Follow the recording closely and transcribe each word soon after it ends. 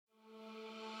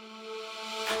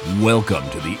Welcome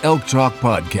to the Elk Talk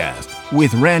Podcast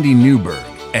with Randy Newberg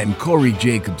and Corey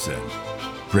Jacobson.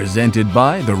 Presented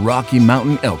by the Rocky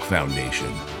Mountain Elk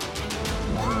Foundation.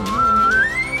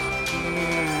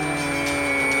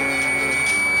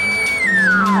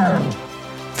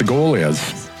 The goal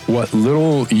is, what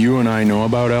little you and I know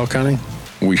about elk hunting,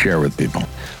 we share with people.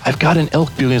 I've got an elk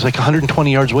bugle, it's like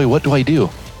 120 yards away. What do I do?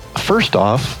 First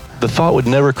off, the thought would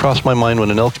never cross my mind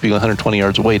when an elk's bugle 120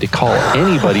 yards away to call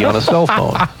anybody on a cell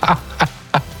phone.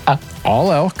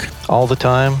 All elk? All the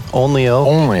time? Only elk?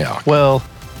 Only elk. Well,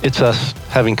 it's us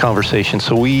having conversations,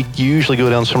 so we usually go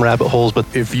down some rabbit holes, but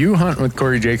If you hunt with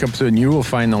Corey Jacobson, you will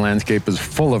find the landscape is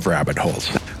full of rabbit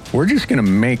holes. We're just going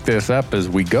to make this up as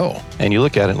we go. and you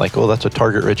look at it like, oh, that's a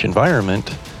target-rich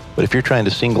environment. But if you're trying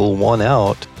to single one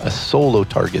out, a solo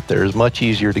target there is much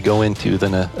easier to go into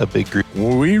than a big group.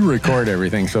 We record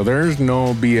everything, so there's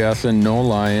no BSing, no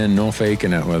lying, no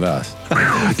faking it with us.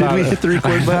 Did we hit the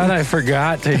record I button? thought I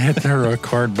forgot to hit the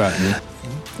record button.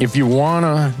 If you want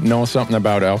to know something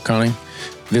about elk hunting,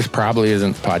 this probably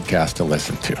isn't the podcast to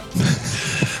listen to.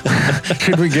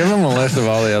 Should we give them a list of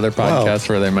all the other podcasts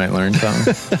where they might learn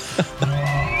something?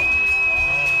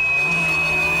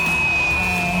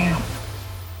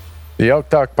 The Elk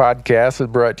Talk Podcast is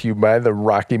brought to you by the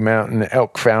Rocky Mountain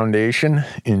Elk Foundation,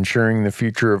 ensuring the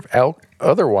future of elk,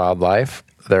 other wildlife,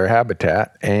 their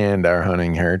habitat, and our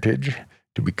hunting heritage.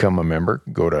 To become a member,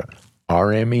 go to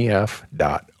rmef.org.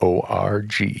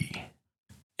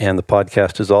 And the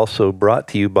podcast is also brought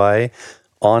to you by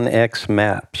onX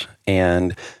Maps.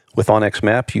 And with onX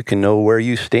Maps, you can know where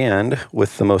you stand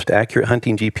with the most accurate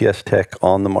hunting GPS tech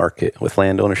on the market with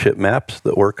land ownership maps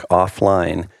that work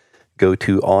offline. Go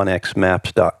to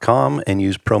onxmaps.com and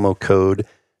use promo code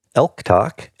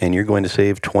ELKTALK, and you're going to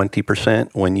save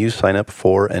 20% when you sign up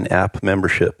for an app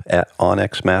membership at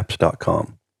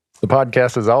onxmaps.com. The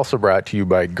podcast is also brought to you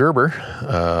by Gerber.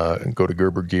 Go to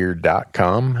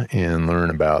gerbergear.com and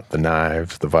learn about the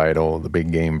knives, the Vital, the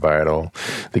Big Game Vital,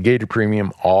 the Gator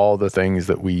Premium, all the things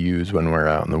that we use when we're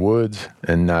out in the woods,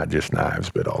 and not just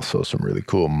knives, but also some really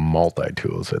cool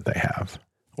multi-tools that they have.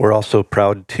 We're also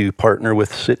proud to partner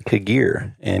with Sitka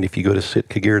Gear. And if you go to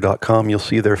sitkagear.com, you'll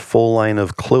see their full line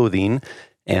of clothing.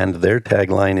 And their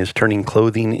tagline is turning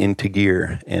clothing into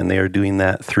gear. And they are doing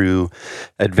that through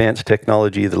advanced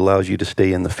technology that allows you to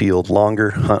stay in the field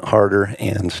longer, hunt harder,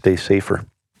 and stay safer.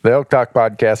 The Elk Talk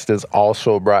Podcast is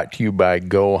also brought to you by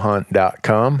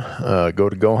GoHunt.com. Go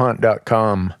to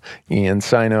GoHunt.com and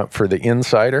sign up for the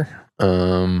Insider.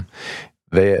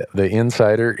 The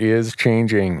Insider is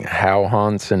changing how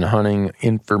hunts and hunting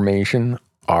information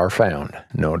are found.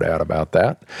 No doubt about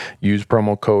that. Use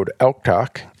promo code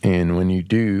ELKTALK, and when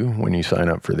you sign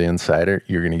up for the Insider,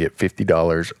 you're going to get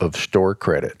 $50 of store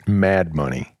credit, mad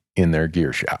money, in their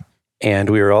gear shop.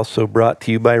 And we are also brought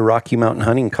to you by Rocky Mountain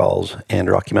Hunting Calls. And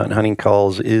Rocky Mountain Hunting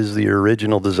Calls is the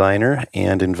original designer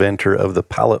and inventor of the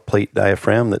pallet plate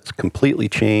diaphragm that's completely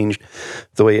changed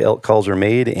the way elk calls are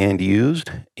made and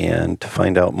used. And to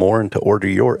find out more and to order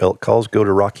your elk calls, go to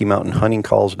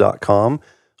RockyMountainHuntingCalls.com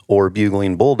or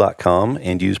BuglingBull.com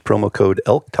and use promo code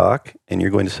ELKTALK, and you're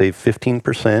going to save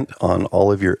 15% on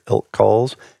all of your elk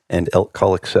calls and elk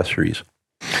call accessories.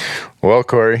 Well,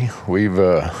 Corey, we've...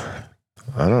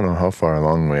 I don't know how far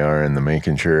along we are in the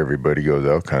making sure everybody goes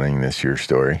elk hunting this year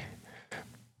story.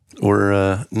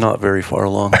 We're not very far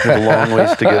along. We have a long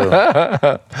ways to go.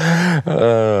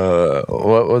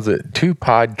 What was it? 2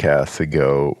 podcasts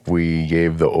ago, we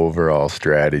gave the overall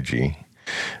strategy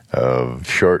of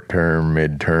short-term,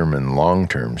 mid-term, and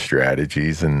long-term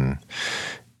strategies. And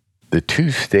the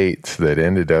 2 states that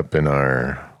ended up in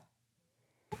our,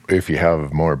 if you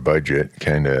have more budget,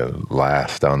 kind of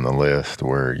last on the list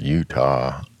were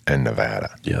Utah and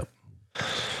Nevada. Yep.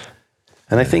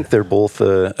 And I think they're both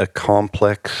a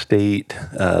complex state.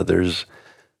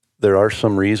 There are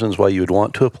some reasons why you would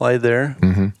want to apply there.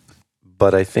 Mm-hmm.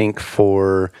 But I think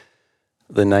for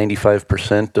the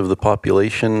 95% of the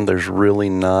population, there's really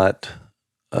not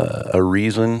a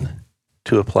reason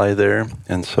to apply there.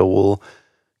 And so we'll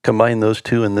combine those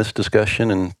 2 in this discussion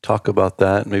and talk about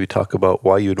that, maybe talk about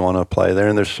why you'd want to apply there.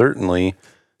 And there's certainly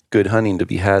good hunting to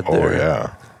be had there. Oh,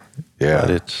 yeah. Yeah.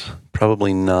 But it's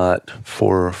probably not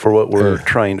for what we're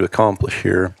trying to accomplish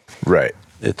here. Right.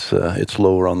 It's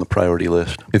lower on the priority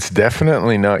list. It's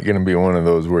definitely not going to be one of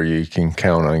those where you can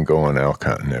count on going elk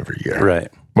hunting every year. Right.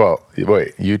 Well,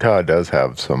 wait, Utah does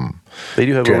have some... They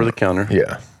do have over-the-counter.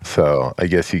 Yeah. So I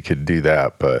guess you could do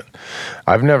that, but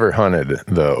I've never hunted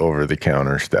the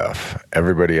over-the-counter stuff.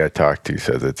 Everybody I talk to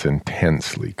says it's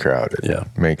intensely crowded. Yeah.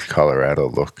 Makes Colorado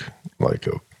look like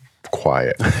a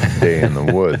quiet day in the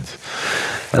woods.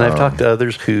 And I've talked to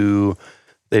others who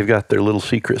they've got their little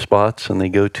secret spots and they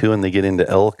go to and they get into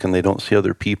elk and they don't see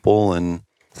other people and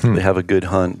they have a good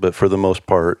hunt. But for the most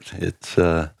part, it's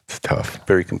tough.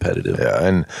 Very competitive. Yeah,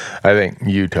 and I think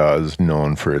Utah is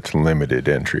known for its limited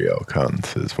entry elk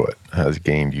hunts is what has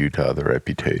gained Utah the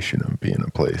reputation of being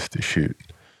a place to shoot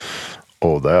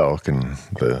old elk. And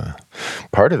the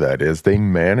part of that is they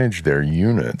manage their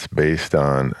units based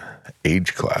on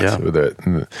age class. Yeah. So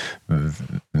that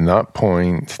not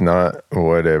points, not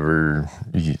whatever.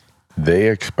 They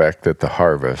expect that the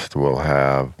harvest will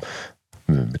have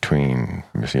between,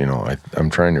 I'm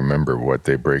trying to remember what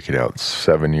they break it out,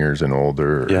 7 years and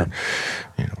older, or,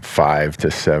 5 to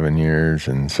 7 years.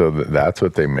 And so that's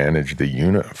what they manage the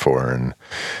unit for. And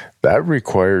that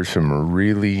requires some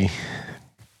really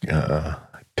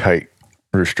tight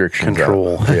restrictions.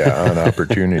 Control. On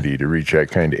opportunity to reach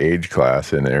that kind of age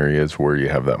class in areas where you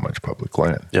have that much public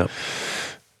land. Yep.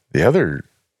 The other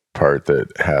part that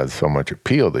has so much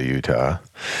appeal to Utah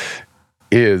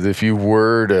is if you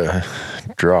were to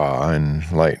draw and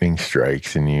lightning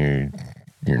strikes and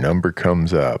your number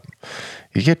comes up,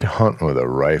 you get to hunt with a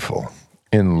rifle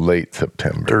in late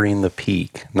September. During the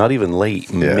peak. Not even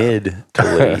late, mid to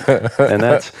late. And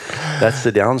that's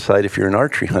the downside if you're an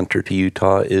archery hunter to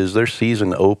Utah is their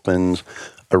season opens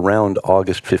around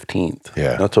August 15th.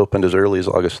 Yeah. Now, it's opened as early as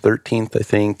August 13th, I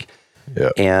think.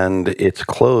 Yeah. And it's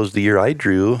closed. The year I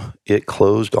drew, it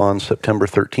closed on September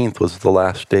 13th was the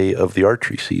last day of the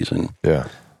archery season. Yeah.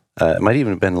 It might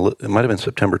have been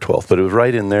September 12th, but it was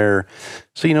right in there.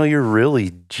 So, you're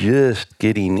really just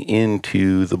getting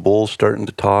into the bulls starting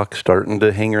to talk, starting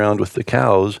to hang around with the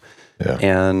cows. Yeah.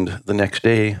 And the next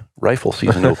day, rifle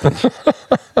season opens.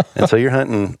 And so you're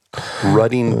hunting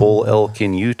rutting bull elk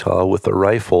in Utah with a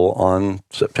rifle on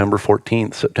September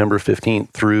 14th, September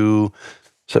 15th through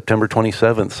September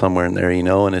 27th, somewhere in there,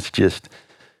 and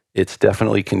it's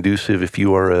definitely conducive if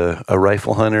you are a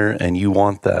rifle hunter and you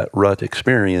want that rut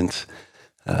experience.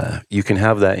 You can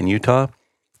have that in Utah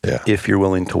if you're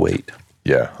willing to wait.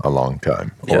 Yeah, a long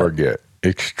time or get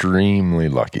extremely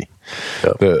lucky.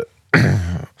 Yep.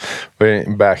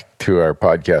 Back to our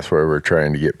podcast where we're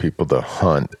trying to get people to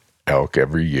hunt elk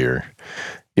every year.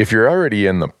 If you're already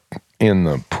in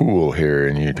the pool here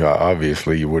in Utah,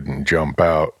 obviously you wouldn't jump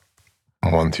out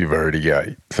once you've already got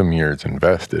some years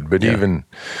invested. But even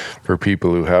for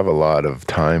people who have a lot of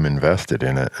time invested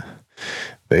in it,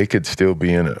 they could still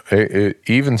be in it.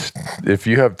 Even if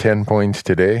you have 10 points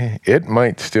today, it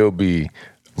might still be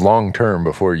long term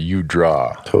before you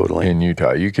draw. Totally. In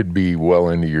Utah. You could be well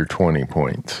into your 20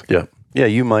 points. Yeah. Yeah,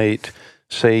 you might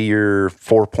say you're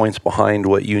 4 points behind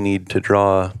what you need to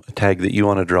draw a tag that you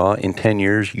want to draw. In 10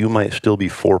 years, you might still be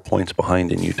 4 points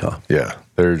behind in Utah. Yeah.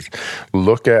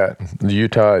 Look at the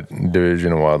Utah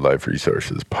Division of Wildlife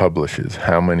Resources publishes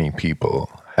how many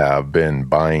people have been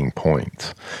buying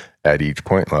points at each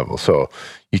point level. So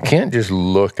you can't just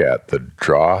look at the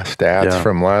draw stats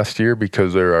from last year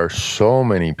because there are so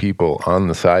many people on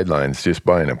the sidelines just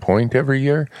buying a point every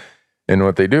year. And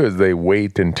what they do is they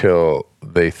wait until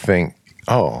they think,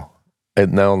 it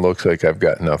now looks like I've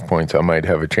got enough points, I might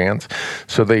have a chance.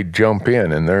 So they jump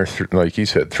in and they're, like you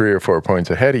said, 3 or 4 points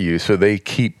ahead of you. So they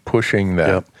keep pushing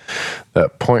that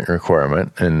point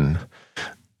requirement. And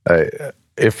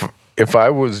if I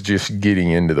was just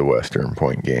getting into the Western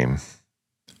point game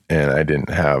and I didn't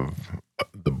have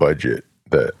the budget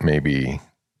that maybe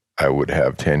I would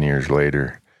have 10 years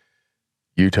later,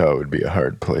 Utah would be a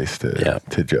hard place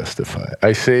to justify.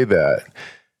 I say that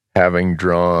having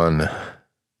drawn...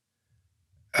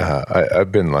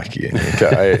 I've been lucky in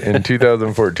Utah. In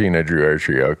 2014, I drew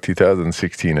archery elk.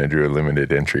 2016, I drew a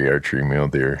limited entry archery mule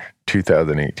deer.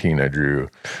 2018, I drew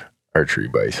archery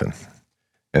bison.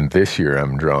 And this year,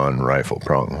 I'm drawing rifle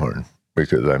pronghorn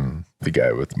because I'm the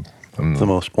guy with the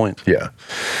most points. Yeah.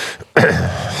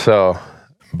 So,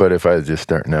 but if I was just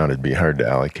starting out, it'd be hard to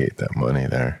allocate that money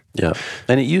there. Yeah.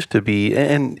 And it used to be,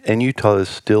 and Utah is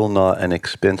still not an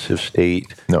expensive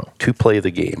state to play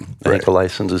the game. I think a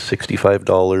license is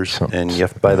 $65 and you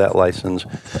have to buy that license.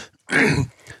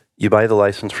 You buy the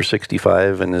license for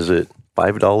 $65 and is it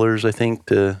 $5, I think,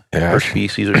 per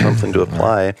species or something to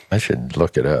apply? I should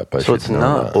look it up. So it's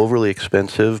not overly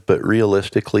expensive, but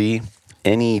realistically,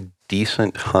 any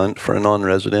decent hunt for a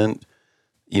non-resident,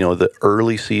 the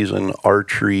early season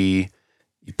archery,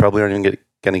 you probably aren't even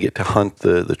going to get to hunt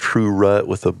the true rut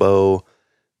with a bow.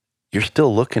 You're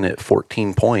still looking at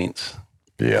 14 points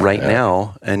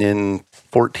now. And in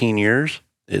 14 years,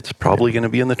 it's probably going to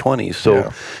be in the 20s.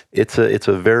 So it's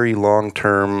a very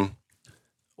long-term,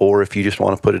 or if you just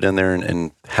want to put it in there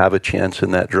and have a chance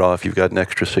in that draw, if you've got an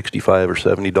extra $65 or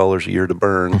 $70 a year to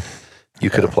burn, you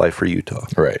could apply for Utah.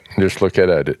 Right. Just look at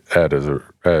it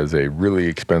as a really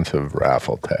expensive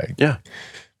raffle tag. Yeah.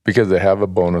 Because they have a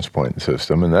bonus point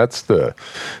system, and that's the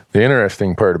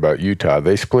interesting part about Utah.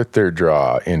 They split their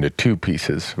draw into two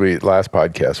pieces. Last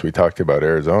podcast we talked about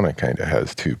Arizona kind of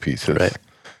has two pieces. Right.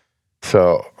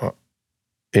 So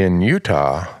in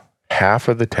Utah, half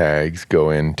of the tags go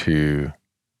into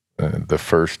the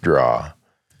first draw,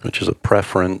 which is a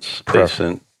preference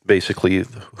basically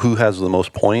who has the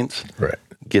most points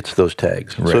gets those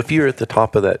tags. Right. So if you're at the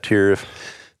top of that tier, if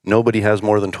nobody has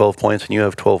more than 12 points and you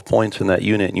have 12 points in that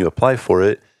unit and you apply for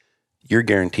it, you're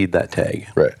guaranteed that tag.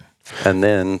 Right. And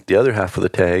then the other half of the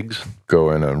tags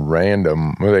go in a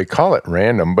random, well, they call it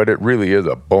random, but it really is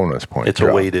a bonus point. It's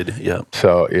a weighted, yeah.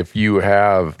 So if you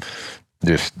have,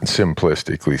 just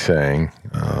simplistically saying,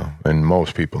 and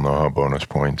most people know how bonus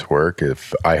points work,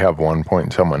 if I have 1 point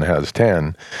and someone has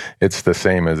 10, it's the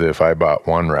same as if I bought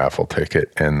one raffle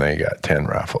ticket and they got 10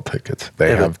 raffle tickets.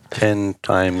 They have 10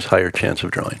 times higher chance of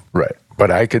drawing. Right. But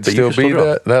I could still be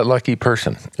that lucky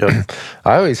person. Yep.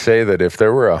 I always say that if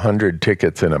there were 100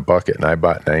 tickets in a bucket and I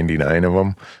bought 99 of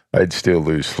them, I'd still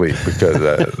lose sleep because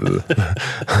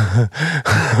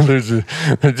there's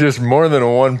just more than a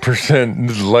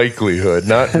 1% likelihood,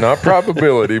 not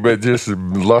probability, but just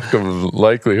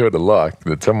likelihood of luck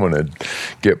that someone would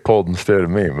get pulled instead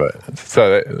of me. But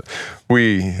so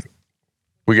we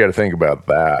got to think about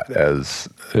that as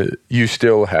you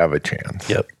still have a chance.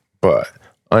 Yep. But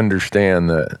understand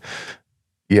that,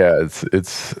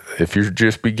 it's if you're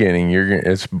just beginning,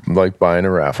 it's like buying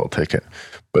a raffle ticket.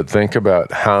 But think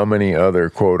about how many other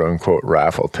quote unquote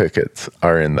raffle tickets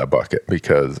are in the bucket,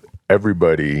 because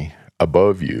everybody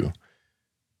above you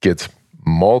gets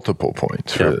multiple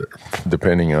points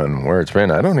depending on where it's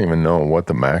been. I don't even know what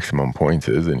the maximum points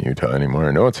is in Utah anymore.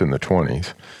 I know it's in the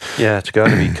 20s. Yeah, it's got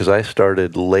to be, because I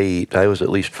started late. I was at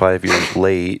least 5 years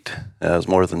late. It was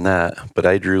more than that. But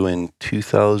I drew in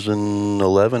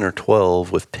 2011 or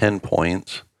 12 with 10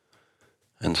 points.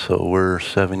 And so we're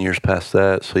 7 years past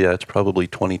that. So yeah, it's probably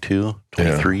 22,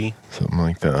 23. Something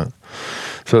like that.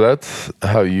 So that's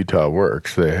how Utah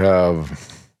works. They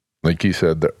have, like you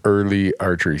said, the early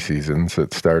archery seasons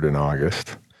that start in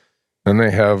August. Then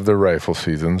they have the rifle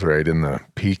seasons right in the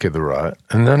peak of the rut.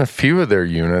 And then a few of their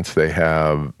units, they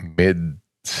have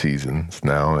mid-seasons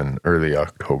now in early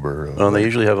October. Well, they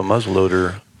usually have a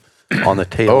muzzleloader on the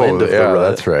tail end of the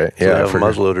rut. That's right. So they have a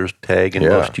muzzleloader's tag in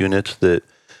most units that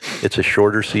it's a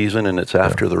shorter season and it's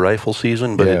after the rifle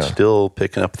season, but it's still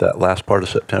picking up that last part of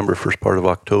September, first part of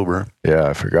October. Yeah,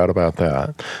 I forgot about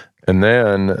that. And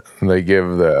then they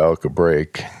give the elk a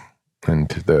break, and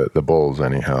the bulls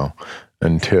anyhow,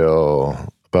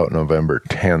 until about November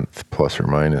 10th, plus or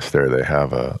minus there, they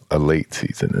have a late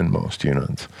season in most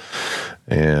units.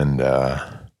 And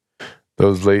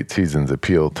those late seasons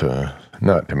appeal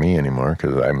not to me anymore,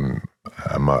 because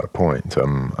I'm out of points.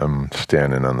 I'm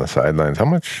standing on the sidelines.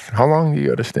 How long do you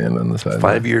got to stand on the sidelines?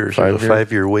 5 years. There's a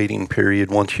 5-year waiting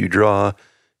period. Once you draw,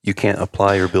 you can't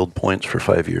apply or build points for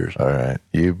 5 years. All right.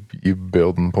 You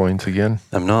building points again?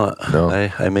 I'm not. No.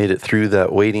 I made it through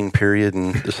that waiting period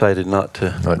and decided not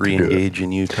to re-engage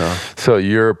in Utah. So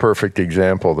you're a perfect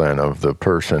example then of the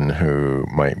person who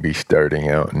might be starting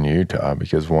out in Utah,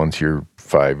 because once your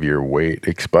 5-year wait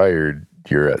expired,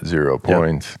 you're at 0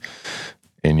 points. Yep.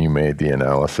 And you made the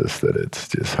analysis that it's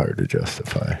just hard to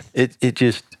justify.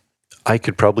 I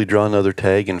could probably draw another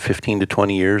tag in 15 to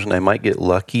 20 years, and I might get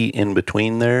lucky in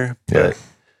between there. But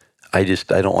I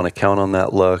don't want to count on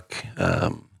that luck.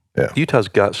 Utah's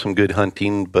got some good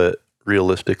hunting, but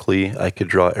realistically, I could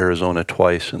draw Arizona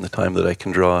twice in the time that I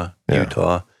can draw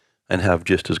Utah and have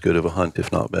just as good of a hunt,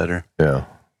 if not better. Yeah.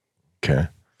 Okay.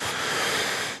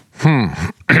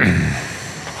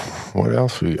 What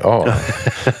else we don't,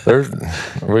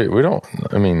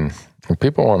 I mean, if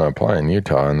people want to apply in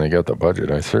Utah and they got the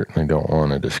budget, I certainly don't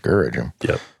want to discourage them.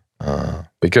 Yep.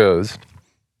 Because,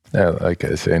 like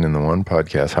I was saying in the one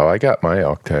podcast, how I got my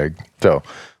elk tag. So,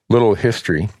 little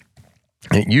history.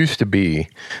 It used to be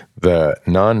that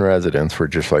non-residents were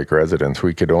just like residents.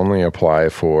 We could only apply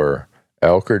for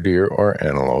elk or deer or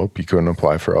antelope. You couldn't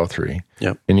apply for all three.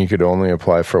 Yep. And you could only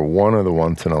apply for one of the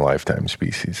once-in-a-lifetime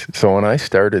species. So when I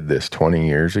started this 20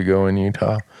 years ago in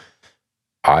Utah,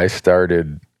 I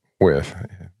started with,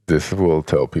 this will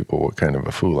tell people what kind of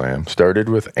a fool I am, started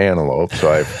with antelope.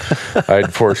 So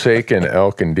I'd forsaken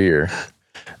elk and deer.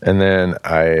 And then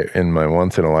in my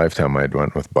once-in-a-lifetime, I'd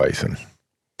went with bison.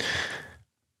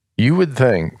 You would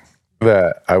think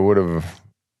that I would have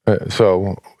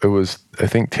So it was, I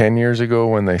think, 10 years ago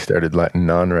when they started letting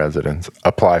non-residents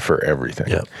apply for everything.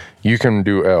 Yep. You can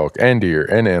do elk and deer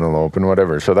and antelope and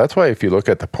whatever. So that's why if you look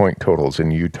at the point totals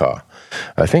in Utah,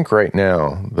 I think right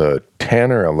now the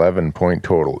 10 or 11 point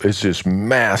total is just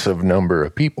massive number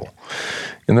of people.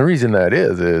 And the reason that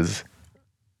is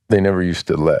they never used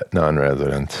to let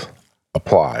non-residents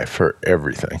apply for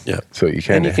everything. Yeah. So you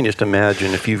can. And you can just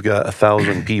imagine if you've got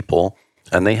 1,000 people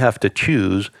and they have to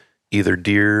choose either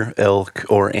deer, elk,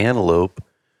 or antelope,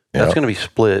 that's going to be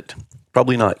split,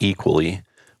 probably not equally,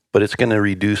 but it's going to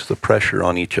reduce the pressure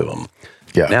on each of them.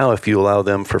 Yeah. Now, if you allow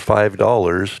them for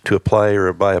 $5 to apply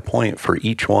or buy a point for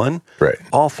each one, Right.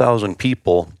 all 1,000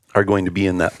 people are going to be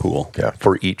in that pool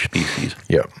for each species.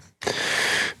 Yep.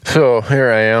 So here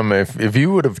I am. If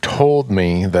you would have told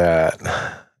me that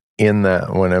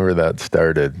whenever that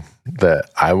started, that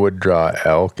I would draw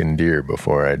elk and deer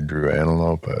before I drew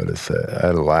antelope, I'd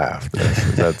have laughed.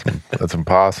 That's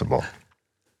impossible.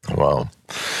 Well,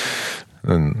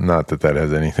 and not that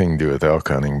has anything to do with elk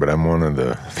hunting, but I'm one of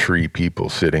the 3 people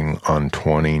sitting on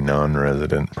 20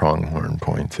 non-resident pronghorn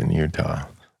points in Utah.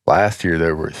 Last year,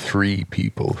 there were 3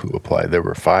 people who applied. There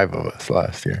were 5 of us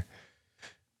last year.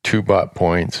 2 bought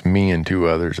points. Me and 2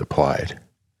 others applied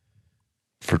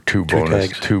for 2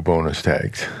 bonus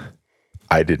tags.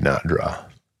 I did not draw,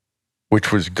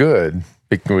 which was good.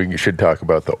 We should talk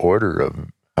about the order of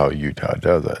how Utah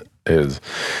does it, is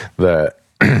that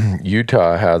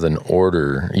Utah has an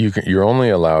order. You're only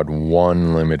allowed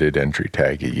 1 limited entry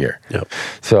tag a year. Yep.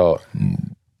 So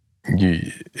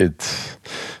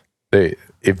they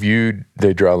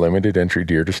draw limited entry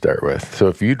deer to start with. So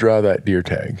if you draw that deer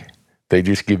tag, they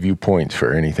just give you points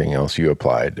for anything else you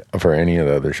applied for any of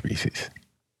the other species.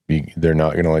 They're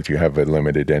not going to let you have a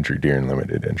limited entry deer and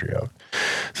limited entry elk.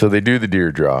 So they do the deer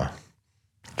draw.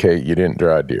 Okay, you didn't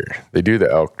draw a deer. They do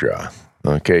the elk draw.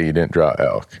 Okay, you didn't draw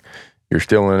elk. You're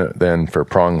still in it then for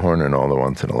pronghorn and all the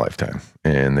once in a lifetime.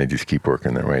 And they just keep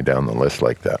working their way down the list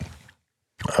like that.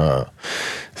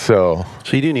 So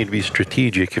you do need to be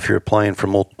strategic if you're applying for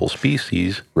multiple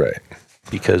species. Right.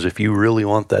 Because if you really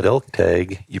want that elk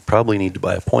tag, you probably need to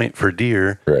buy a point for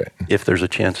deer. Right. If there's a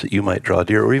chance that you might draw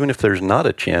deer, or even if there's not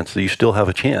a chance, that you still have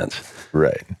a chance.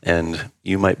 Right. And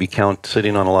you might be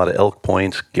sitting on a lot of elk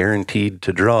points, guaranteed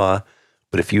to draw.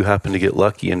 But if you happen to get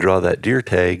lucky and draw that deer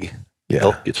tag,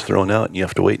 elk gets thrown out, and you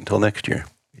have to wait until next year.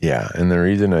 Yeah, and the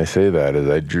reason I say that is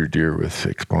I drew deer with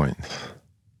 6 points.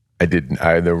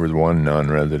 There was 1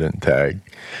 non-resident tag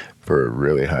for a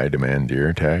really high demand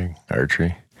deer tag,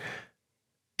 archery.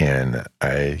 And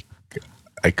I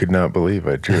could not believe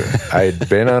I drew it. I had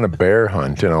been on a bear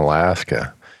hunt in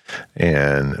Alaska,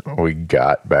 and we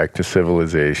got back to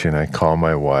civilization. I called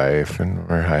my wife, and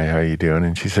we're, hi, how you doing?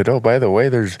 And she said, oh, by the way,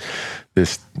 there's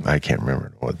this, I can't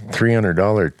remember,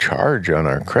 $300 charge on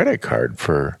our credit card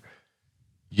for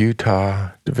Utah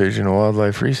Division of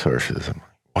Wildlife Resources. I'm like,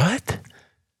 what?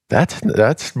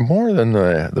 That's more than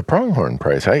the pronghorn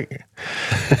price. I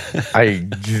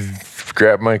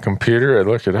grabbed my computer, I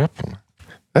looked it up.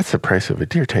 That's the price of a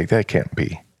deer tag. That can't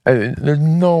be. There's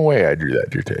no way I drew that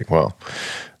deer tag. Well,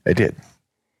 I did.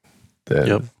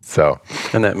 Yep. So,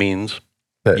 and that means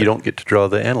you don't get to draw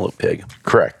the antelope tag.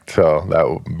 Correct. So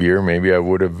that year, maybe I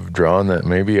would have drawn that.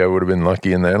 Maybe I would have been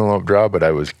lucky in the antelope draw, but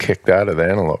I was kicked out of the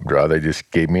antelope draw. They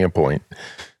just gave me a point.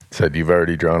 Said, you've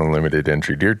already drawn a limited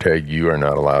entry deer tag. You are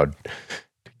not allowed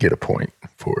to get a point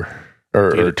for,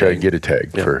 or to get a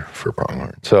tag for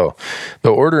pronghorn. So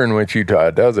the order in which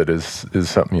Utah does it is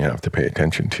something you have to pay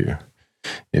attention to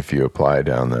if you apply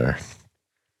down there.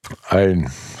 I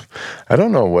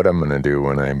don't know what I'm going to do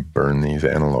when I burn these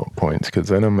antelope points, because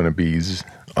then I'm going to be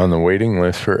on the waiting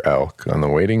list for elk, on the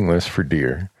waiting list for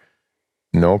deer,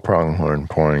 no pronghorn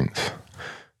points.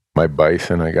 My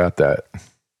bison, I got that.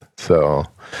 So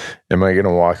am I going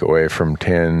to walk away from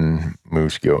 10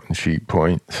 moose, goat, and sheep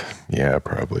points? Yeah, I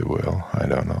probably will. I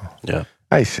don't know. Yeah.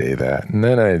 I say that, and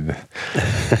then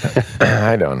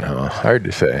I don't know. Hard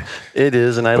to say. It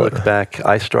is, and I look back,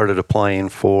 I started applying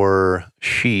for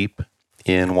sheep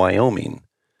in Wyoming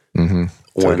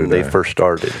when they first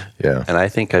started. Yeah. And I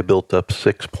think I built up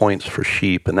 6 points for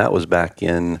sheep, and that was back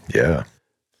in the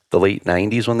late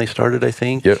 90s when they started, I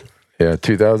think. Yep. Yeah,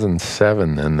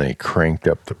 2007, then they cranked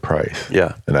up the price.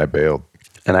 Yeah. And I bailed.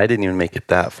 And I didn't even make it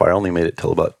that far. I only made it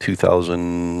till about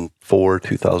 2004,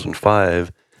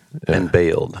 2005, and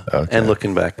bailed. Okay. And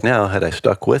looking back now, had I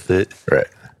stuck with it,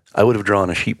 I would have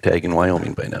drawn a sheep tag in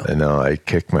Wyoming by now. I know, I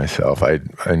kicked myself.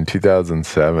 In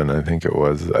 2007, I think it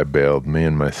was, I bailed. Me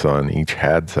and my son each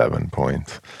had 7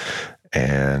 points.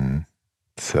 And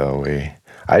so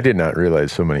I did not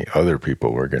realize so many other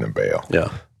people were going to bail.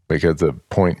 Yeah. because the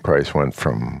point price went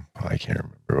from, I can't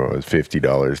remember, what it was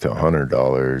 $50 to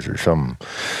 $100 or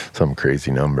some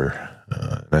crazy number.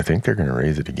 And I think they're going to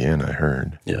raise it again, I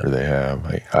heard. Yeah. Or they have.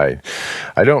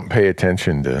 I don't pay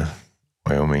attention to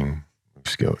Wyoming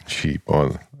moose, goat, and sheep.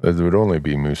 Well, it would only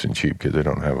be moose and sheep because they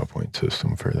don't have a point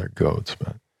system for their goats.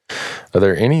 But are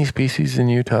there any species in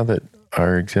Utah that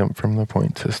are exempt from the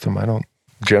point system? I don't.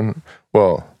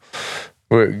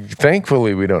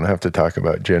 Thankfully, we don't have to talk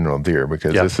about general deer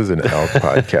because this is an elk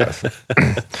podcast.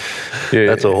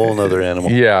 That's a whole nother animal.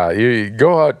 Yeah, you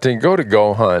go to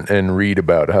Go Hunt and read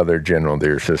about how their general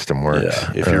deer system works.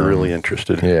 Yeah, if you're really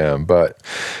interested. Yeah, but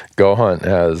Go Hunt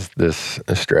has this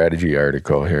strategy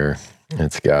article here.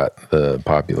 It's got the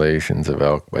populations of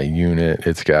elk by unit.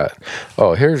 It's got,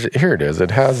 here it is.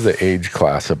 It has the age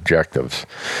class objectives.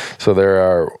 So there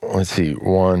are,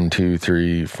 1, 2,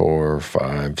 3, 4,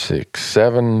 5, 6,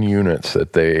 7 units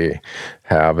that they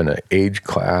have in an age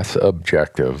class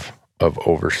objective of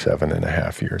over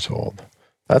 7.5 years old.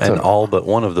 All but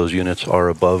one of those units are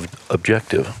above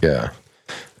objective. Yeah.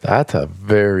 That's a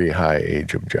very high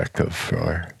age objective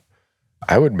for...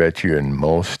 I would bet you in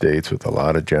most states with a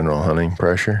lot of general hunting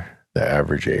pressure, the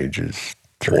average age is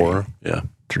 3.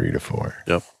 3 to 4.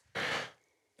 Yep.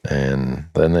 And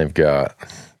then they've got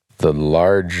the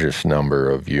largest number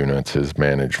of units is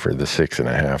managed for the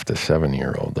 6.5 to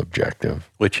 7-year-old objective.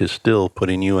 Which is still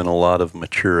putting you in a lot of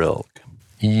mature elk.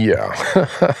 Yeah.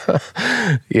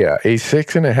 Yeah. A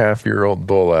 6.5-year-old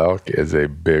bull elk is a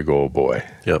big old boy.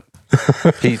 Yep.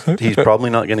 He's probably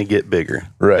not going to get bigger.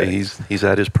 Right. He's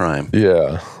at his prime.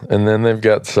 Yeah. And then they've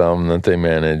got some that they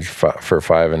manage for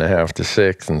 5.5 to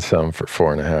 6 and some for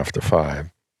 4.5 to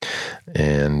 5.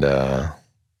 And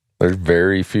there's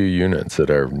very few units that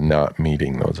are not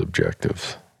meeting those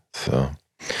objectives. So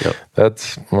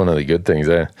that's one of the good things.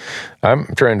 I'm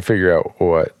trying to figure out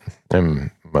what,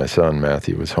 and my son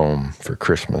Matthew was home for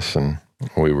Christmas and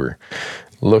we were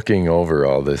looking over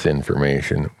all this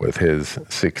information with his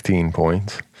 16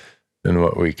 points. And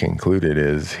what we concluded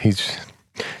is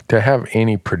to have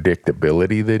any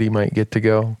predictability that he might get to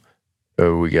go,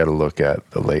 we got to look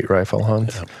at the late rifle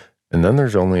hunts. Yeah. And then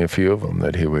there's only a few of them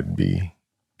that he would be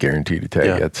guaranteed to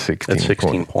tag at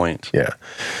 16 points. Yeah.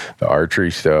 The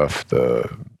archery stuff, the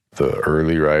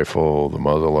early rifle, the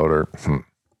muzzleloader,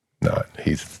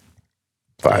 he's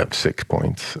 5-6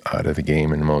 points out of the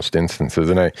game in most instances.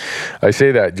 And I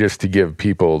say that just to give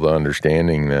people the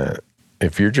understanding that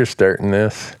if you're just starting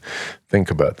this, think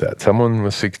about that. Someone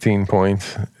with 16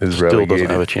 points is still relegated.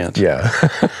 Doesn't have a chance. Yeah.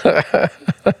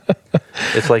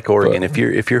 It's like Oregon. If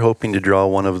you're hoping to draw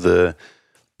one of the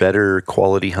better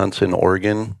quality hunts in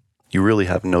Oregon, you really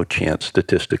have no chance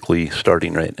statistically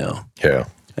starting right now. Yeah.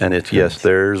 And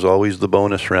there's always the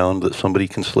bonus round that somebody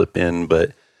can slip in,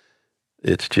 but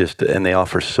it's just, and they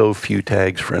offer so few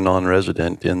tags for a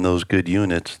non-resident in those good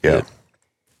units that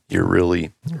you're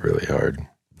really hard.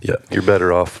 Yeah, you're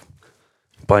better off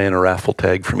buying a raffle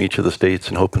tag from each of the states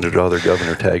and hoping to draw their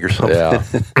governor tag or something.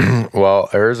 Yeah. Well,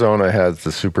 Arizona has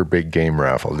the super big game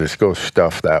raffle. Just go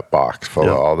stuff that box full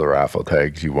of all the raffle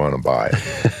tags you want to buy.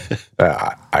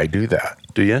 I do that.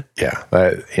 Do you? Yeah.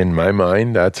 In my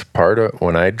mind, that's part of,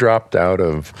 when I dropped out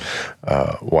of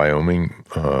Wyoming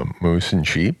moose and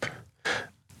sheep,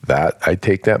 that I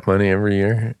take that money every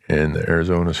year in the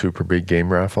Arizona super big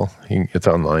game raffle. It's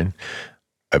online.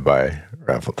 I buy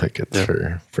raffle tickets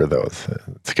for those.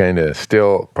 It's kind of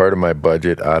still part of my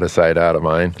budget, out of sight, out of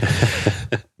mind.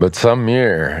 But some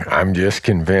year, I'm just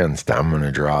convinced I'm going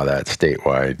to draw that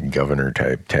statewide governor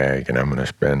type tag, and I'm going to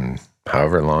spend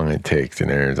however long it takes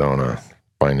in Arizona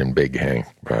finding Big Hank.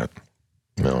 But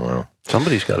well,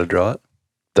 somebody's got to draw it.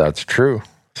 That's true.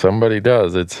 Somebody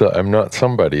does. I'm not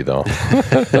somebody though.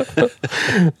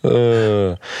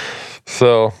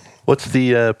 So. What's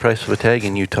the price of a tag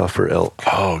in Utah for elk?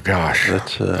 Oh gosh,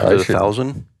 that's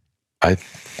 $1,000. I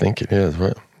think it is.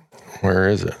 Where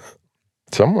is it?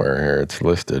 Somewhere here it's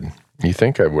listed. You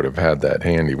think I would have had that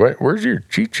handy? Where's your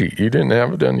cheat sheet? You didn't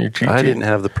have it on your cheat sheet? I didn't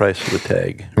have the price of the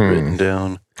tag written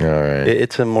down. All right.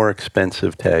 It's a more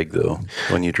expensive tag though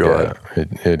when you draw it.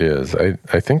 It is.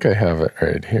 I think I have it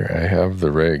right here. I have the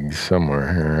regs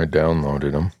somewhere here. I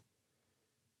downloaded them.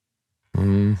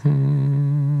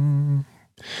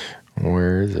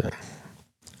 Where is it?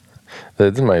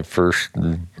 That's my first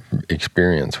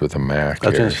experience with a Mac. I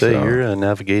was going to say, you're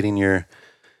navigating your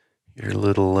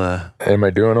little... Am I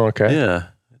doing okay? Yeah.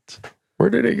 Where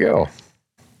did it go?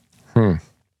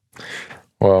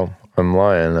 Well, I'm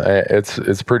lying.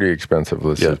 It's pretty expensive.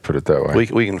 Let's just put it that way.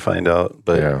 We can find out,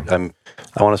 but I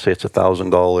want to say it's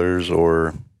 $1,000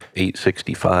 or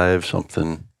 $865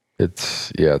 something.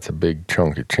 It's a big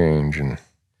chunk of change, and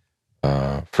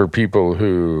For people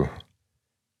who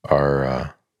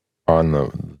are on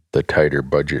the tighter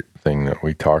budget thing that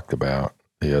we talked about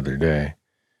the other day.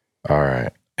 All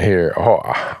right, here. Oh,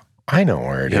 I know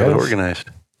where it is. You have it organized.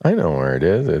 I know where it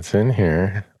is. It's in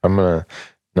here. I'm gonna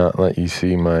not let you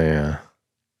see my.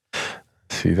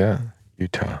 See that?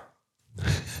 Utah.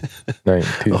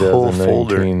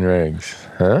 2019 regs,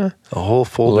 huh? A whole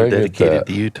folder dedicated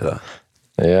to Utah.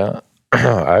 Yeah,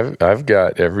 I've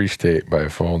got every state by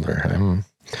folder.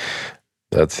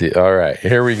 All right.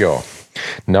 Here we go.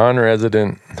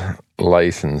 Non-resident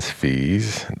license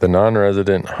fees. The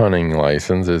non-resident hunting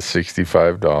license is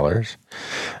 $65.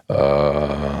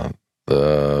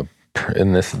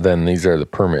 These are the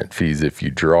permit fees if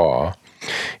you draw.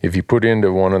 If you put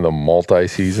into one of the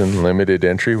multi-season limited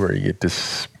entry where you get to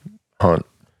hunt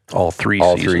all three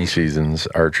seasons,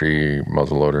 archery,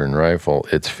 muzzleloader, and rifle,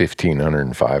 it's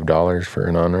 $1,505 for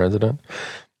a non-resident.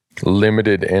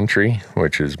 Limited entry,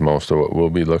 which is most of what we'll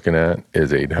be looking at,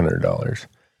 is $800.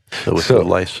 So with the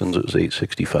license, it was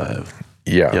 $865.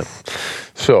 Yeah. Yep.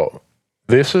 So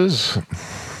this is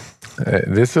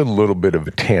a little bit of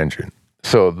a tangent.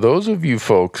 So those of you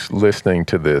folks listening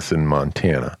to this in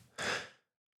Montana,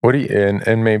 what do you,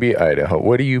 and maybe Idaho,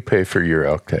 what do you pay for your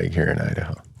elk tag here in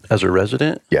Idaho? As a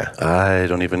resident? Yeah. I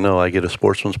don't even know. I get a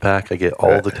sportsman's pack. I get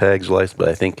all the tags licensed, but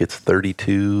I think it's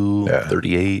 32,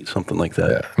 38, something like that.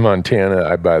 Yeah. Montana,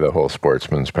 I buy the whole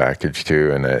sportsman's package too,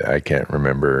 and I can't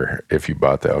remember if you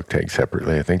bought the elk tag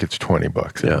separately. I think it's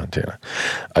 $20 in Montana.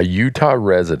 A Utah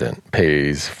resident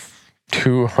pays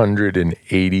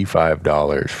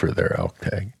 $285 for their elk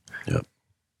tag. Yep.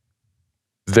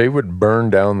 They would burn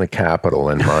down the Capitol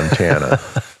in Montana.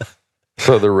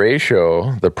 So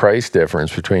the price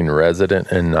difference between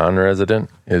resident and non-resident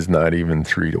is not even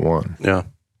 3-to-1. Yeah.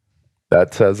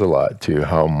 That says a lot to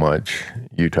how much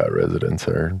Utah residents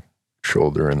are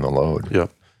shouldering the load. Yep.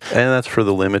 And that's for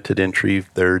the limited entry.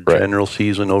 Their general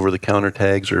season over-the-counter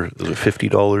tags are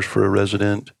 $50 for a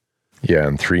resident. Yeah,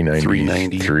 and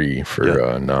 $393 for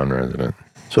a non-resident.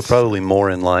 So probably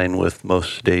more in line with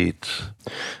most states.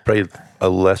 Probably a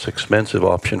less expensive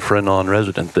option for a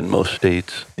non-resident than most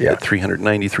states at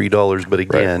 $393. But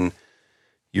again,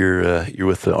 you're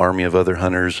with the army of other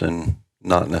hunters and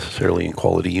not necessarily in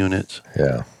quality units.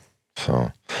 Yeah.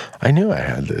 So I knew I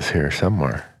had this here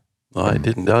somewhere. Well, I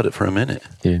didn't doubt it for a minute.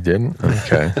 You didn't?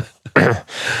 Okay.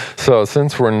 So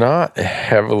since we're not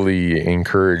heavily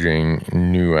encouraging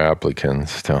new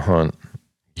applicants to hunt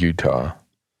Utah,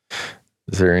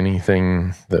 is there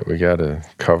anything that we got to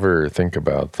cover or think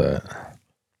about that?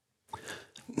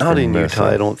 Not in Utah,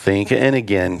 I don't think. And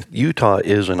again, Utah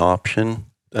is an option.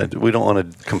 We don't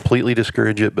want to completely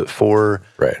discourage it, but for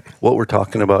what we're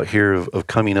talking about here of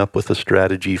coming up with a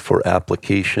strategy for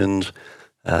applications,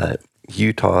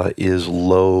 Utah is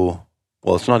low.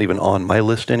 Well, it's not even on my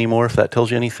list anymore, if that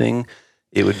tells you anything.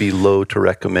 It would be low to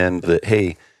recommend that,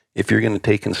 hey, if you're going to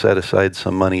take and set aside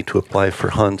some money to apply for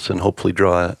hunts and hopefully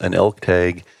draw an elk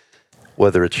tag,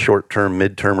 whether it's short-term,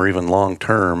 mid-term, or even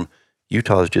long-term,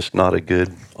 Utah is just not a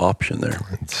good option there.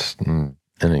 It's an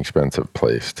inexpensive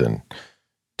place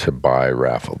to buy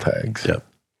raffle tags. Yep.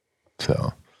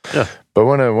 So, but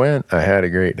when I went, I had a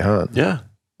great hunt. Yeah.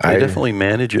 I definitely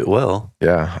manage it well.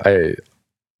 Yeah.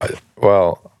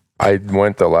 I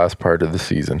went the last part of the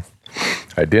season.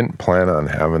 I didn't plan on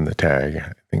having the tag.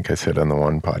 I think I said on the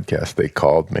one podcast, they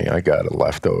called me. I got a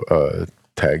leftover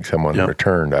tag someone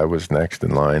returned. I was next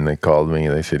in line. They called me.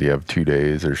 They said, you have 2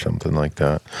 days or something like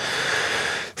that.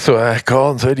 So I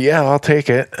called and said, yeah, I'll take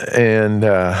it. And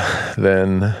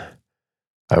then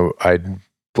I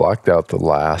blocked out the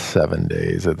last 7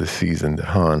 days of the season to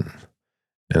hunt.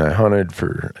 And I hunted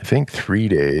for, I think, 3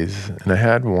 days. And I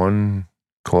had one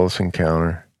close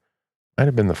encounter. Might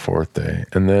have been the 4th day.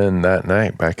 And then that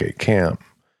night back at camp,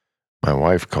 my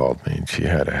wife called me and she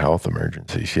had a health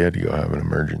emergency. She had to go have an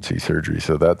emergency surgery.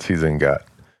 So that season got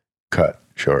cut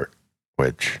short,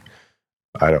 which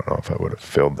I don't know if I would have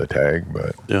filled the tag,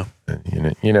 but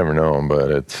you never know. But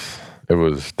it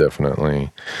was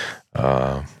definitely,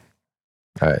 I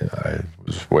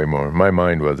was way more, my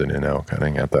mind wasn't in elk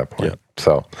hunting at that point. Yeah.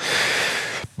 So,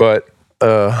 but,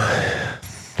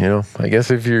 I guess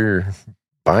if you're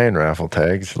buying raffle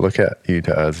tags, look at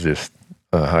Utah as just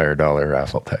a higher dollar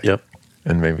raffle tag. Yep.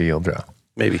 And maybe you'll draw.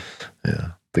 Maybe.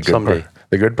 Yeah. Someday.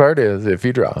 The good part is if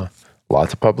you draw,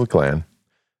 lots of public land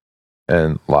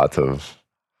and lots of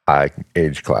high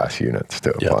age class units to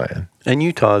apply in. And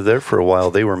Utah, there for a while,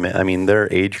 they were,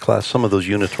 their age class, some of those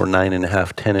units were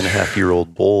 9.5,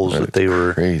 10.5-year-old bulls that they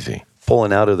were crazy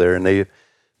pulling out of there. And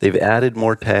they've added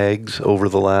more tags over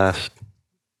the last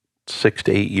 6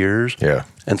 to 8 years. Yeah.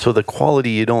 And so the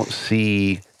quality, you don't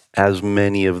see as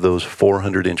many of those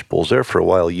 400-inch bulls. There for a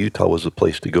while, Utah was the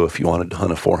place to go if you wanted to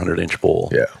hunt a 400-inch bull.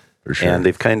 Yeah, for sure. And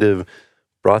they've kind of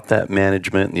brought that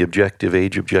management and the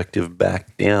age objective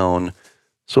back down.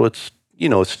 So it's,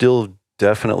 it's still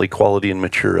definitely quality and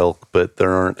mature elk, but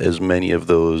there aren't as many of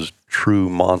those true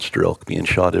monster elk being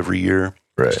shot every year.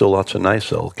 Right. Still lots of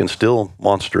nice elk and still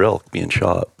monster elk being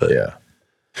shot. But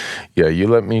yeah, you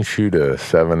let me shoot a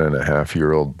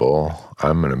 7.5-year-old bull,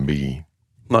 I'm going to be...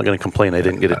 I'm not going to complain I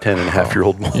didn't get a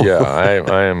 10.5-year-old bull. Yeah,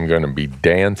 I am going to be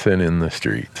dancing in the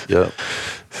streets. Yep.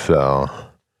 So,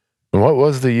 what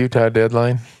was the Utah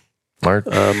deadline? March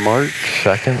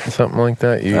 2nd, something like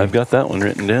that? I've got that one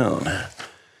written down.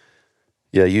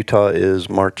 Yeah, Utah is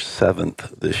March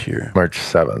 7th this year. March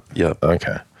 7th? Yep.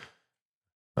 Okay.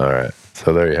 All right.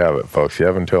 So there you have it, folks. You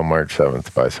have until March 7th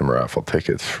to buy some raffle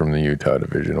tickets from the Utah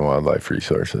Division of Wildlife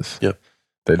Resources. Yep.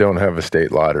 They don't have a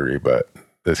state lottery, but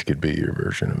this could be your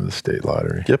version of the state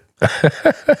lottery. Yep.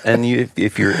 And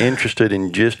if you're interested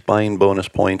in just buying bonus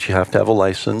points, you have to have a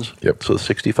license. Yep. So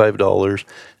 $65.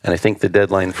 And I think the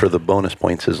deadline for the bonus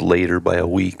points is later by a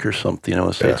week or something. I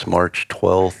want to say it's March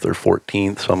 12th or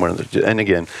 14th, somewhere. And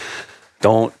again,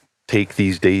 don't take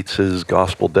these dates as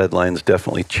gospel deadlines.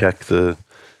 Definitely check the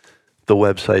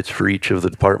websites for each of the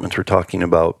departments we're talking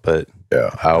about. But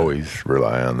yeah, I always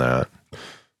rely on that.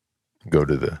 Go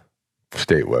to the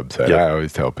state website. Yep. I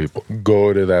always tell people,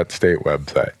 go to that state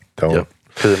website. Don't.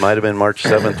 Because it might have been March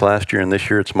 7th last year, and this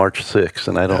year it's March 6th,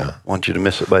 and I don't want you to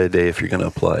miss it by a day if you're going to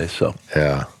apply. So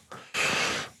yeah.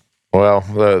 Well,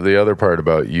 the other part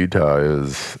about Utah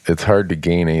is it's hard to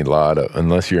gain a lot of,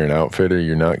 unless you're an outfitter,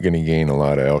 you're not going to gain a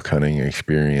lot of elk hunting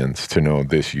experience to know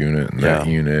this unit and that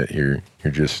unit. You're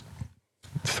just,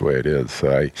 it's the way it is.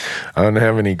 So I don't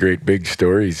have any great big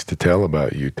stories to tell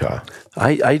about Utah.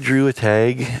 I drew a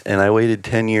tag, and I waited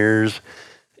 10 years,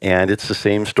 and it's the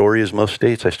same story as most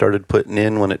states. I started putting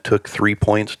in when it took 3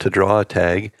 points to draw a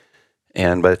tag,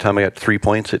 and by the time I got to 3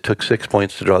 points, it took 6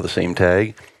 points to draw the same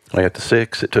tag. When I got to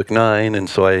 6, it took 9, and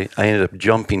so I ended up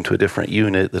jumping to a different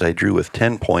unit that I drew with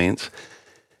 10 points.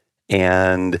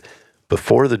 And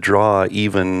before the draw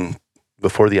even...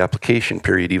 before the application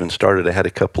period even started, I had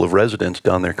a couple of residents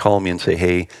down there call me and say,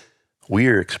 hey, we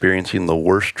are experiencing the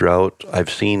worst drought I've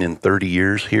seen in 30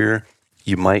 years here.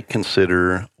 You might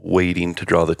consider waiting to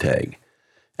draw the tag.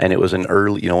 And it was an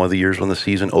early, one of the years when the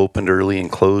season opened early and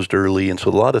closed early. And so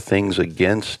a lot of things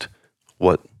against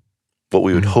what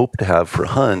we would hope to have for a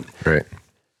hunt. Right.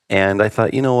 And I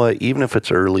thought, you know what, even if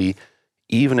it's early,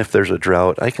 even if there's a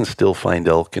drought, I can still find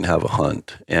elk and have a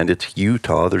hunt. And it's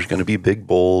Utah. There's going to be big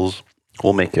bulls.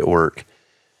 We'll make it work.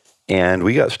 And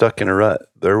we got stuck in a rut.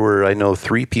 There were, I know,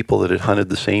 3 people that had hunted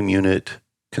the same unit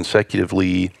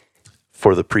consecutively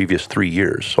for the previous 3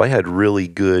 years. So I had really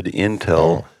good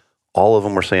intel. All of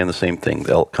them were saying the same thing.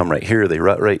 The elk come right here. They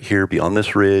rut right here beyond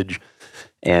this ridge.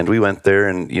 And we went there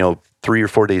and, 3 or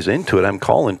 4 days into it, I'm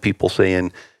calling people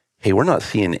saying, hey, we're not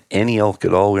seeing any elk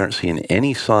at all. We aren't seeing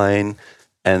any sign.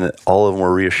 And all of them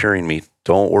were reassuring me,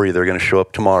 don't worry, they're going to show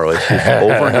up tomorrow. It's just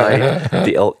overnight,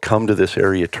 the elk come to this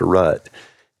area to rut.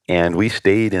 And we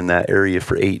stayed in that area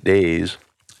for 8 days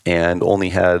and only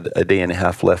had a day and a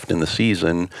half left in the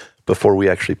season before we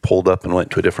actually pulled up and went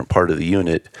to a different part of the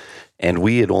unit. And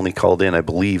we had only called in, I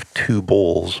believe, 2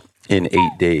 bulls in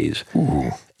 8 days. Ooh.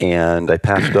 And I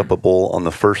passed up a bull on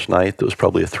the first night that was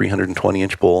probably a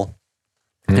 320-inch bull.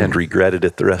 And regretted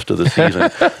it the rest of the season,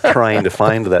 trying to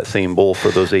find that same bull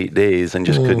for those 8 days and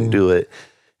just couldn't do it.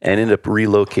 And ended up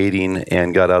relocating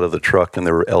and got out of the truck, and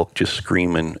there were elk just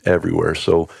screaming everywhere.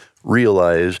 So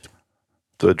realized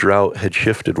the drought had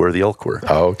shifted where the elk were.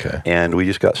 Oh, okay. And we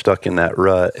just got stuck in that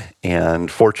rut, and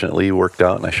fortunately it worked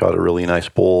out, and I shot a really nice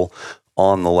bull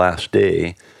on the last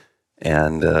day,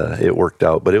 and it worked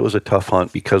out. But it was a tough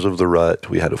hunt because of the rut.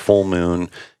 We had a full moon.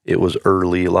 It was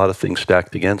early, a lot of things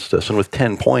stacked against us. And with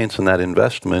 10 points in that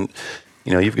investment,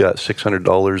 you've got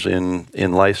 $600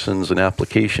 in license and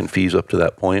application fees up to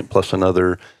that point, plus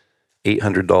another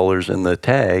 $800 in the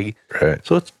tag. Right.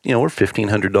 So it's, we're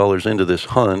 $1,500 into this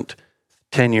hunt,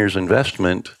 10 years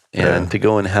investment, and to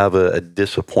go and have a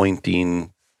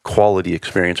disappointing quality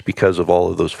experience because of all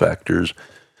of those factors,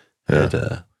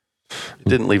 it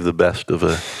didn't leave the best of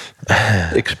a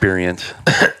experience.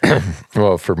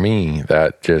 Well, for me,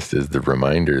 that just is the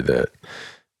reminder that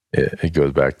it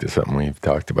goes back to something we've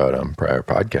talked about on prior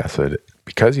podcasts, that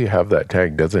because you have that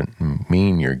tag doesn't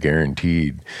mean you're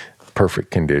guaranteed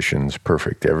perfect conditions,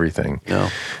 perfect everything. No.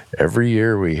 Every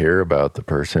year we hear about the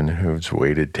person who's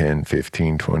waited 10,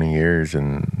 15, 20 years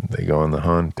and they go on the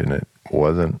hunt and it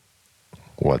wasn't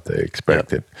what they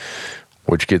expected.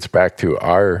 which gets back to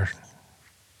our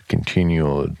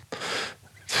continual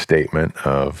statement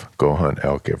of go hunt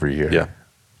elk every year. Yeah.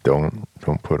 Don't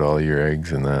put all your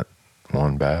eggs in that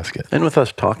one basket. And with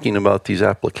us talking about these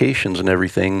applications and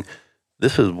everything,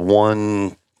 this is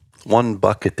one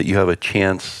bucket that you have a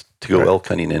chance to go elk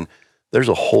hunting in. There's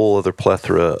a whole other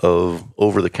plethora of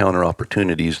over-the-counter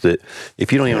opportunities that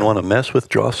if you don't even want to mess with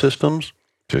draw systems,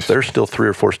 there's still 3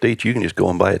 or 4 states you can just go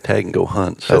and buy a tag and go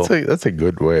hunt. So that's a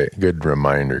good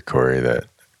reminder, Corey, that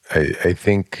I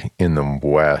think in the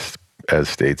West, as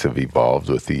states have evolved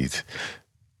with these,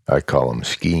 I call them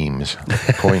schemes,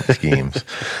 point schemes,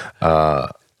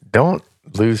 don't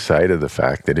lose sight of the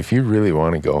fact that if you really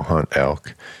want to go hunt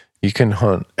elk, you can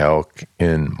hunt elk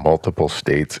in multiple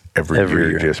states every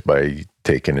year just by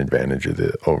taking advantage of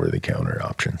the over-the-counter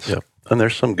options. Yep. And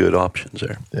there's some good options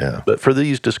there. Yeah. But for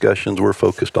these discussions, we're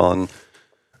focused on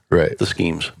the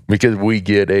schemes. Because we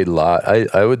get a lot.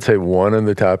 I would say one of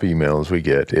the top emails we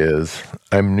get is,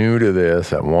 I'm new to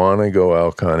this. I want to go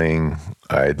elk hunting.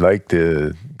 I'd like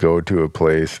to go to a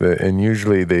place and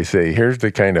usually they say, here's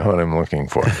the kind of hunt I'm looking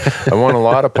for. I want a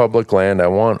lot of public land. I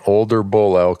want older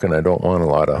bull elk, and I don't want a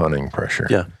lot of hunting pressure.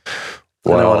 Yeah.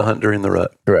 Well, and I want to hunt during the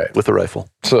rut. Right. With a rifle.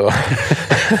 So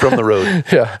from the road.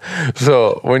 Yeah.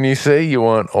 So when you say you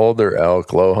want older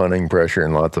elk, low hunting pressure,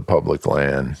 and lots of public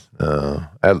land,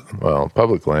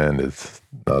 public land is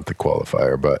not the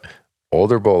qualifier, but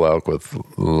older bull elk with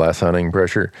less hunting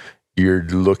pressure, you're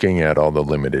looking at all the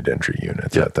limited entry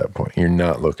units at that point. You're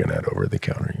not looking at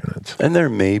over-the-counter units. And there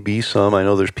may be some. I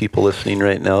know there's people listening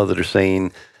right now that are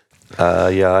saying,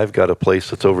 I've got a place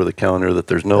that's over-the-counter that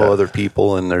there's no other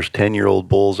people and there's 10-year-old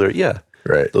bulls there. Yeah.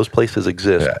 Right. Those places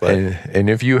exist. Yeah. But and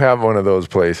if you have one of those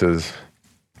places,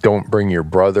 don't bring your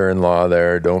brother-in-law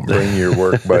there. Don't bring your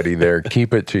work buddy there.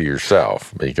 Keep it to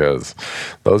yourself, because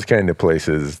those kind of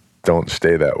places don't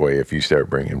stay that way if you start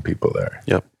bringing people there.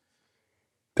 Yep.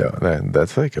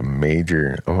 That's like a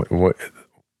major.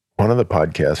 One of the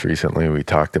podcasts recently, we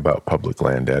talked about public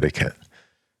land etiquette.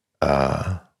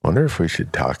 Wonder if we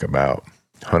should talk about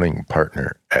hunting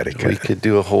partner etiquette. We could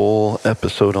do a whole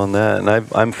episode on that. And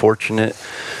I'm fortunate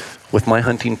with my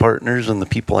hunting partners and the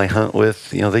people I hunt with.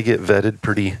 They get vetted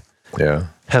pretty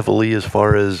heavily as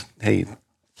far as, hey,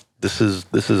 this is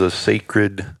a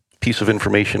sacred piece of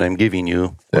information I'm giving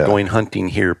you. We're going hunting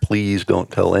here. Please don't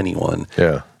tell anyone.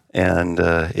 Yeah. And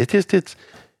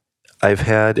I've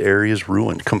had areas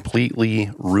ruined, completely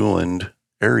ruined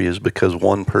areas because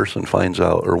one person finds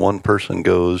out or one person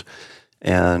goes,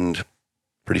 and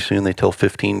pretty soon they tell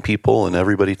 15 people and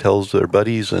everybody tells their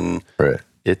buddies, and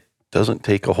it doesn't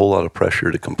take a whole lot of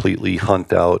pressure to completely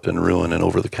hunt out and ruin an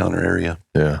over-the-counter area.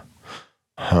 Yeah.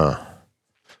 Huh.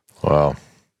 Well,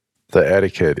 the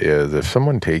etiquette is if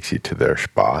someone takes you to their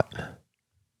spot,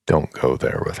 don't go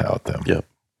there without them. Yep.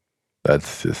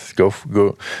 That's just go.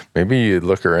 Maybe you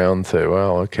look around and say,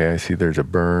 well, okay, I see there's a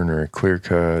burn or a clear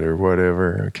cut or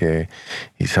whatever. Okay,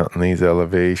 he's hunting these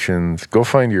elevations. Go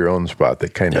find your own spot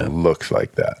that kind of looks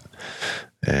like that.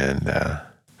 And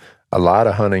a lot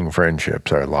of hunting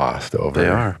friendships are lost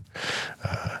over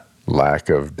lack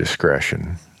of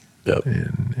discretion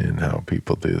in how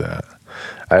people do that.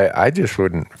 I just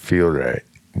wouldn't feel right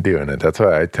doing it. That's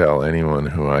why I tell anyone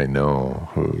who I know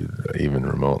who even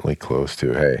remotely close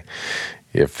to, hey,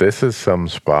 if this is some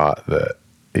spot that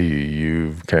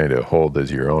you kind of hold as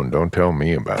your own, don't tell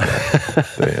me about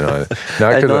it.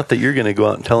 Not that you're going to go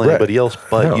out and tell anybody else,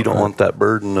 but you don't want that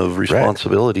burden of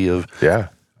responsibility of. Yeah.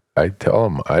 I tell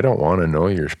them, I don't want to know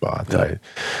your spots. Yeah.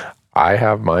 I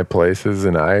have my places,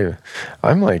 and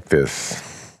I'm like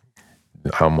this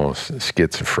almost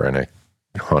schizophrenic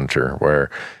hunter where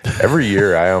every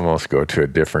year I almost go to a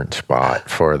different spot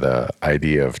for the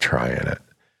idea of trying it.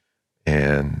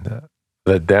 And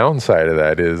the downside of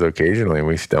that is occasionally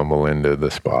we stumble into the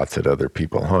spots that other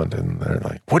people hunt, and they're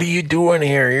like, what are you doing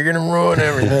here? You're going to ruin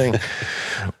everything.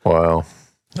 Well,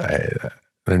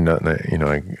 they're not,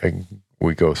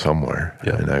 we go somewhere,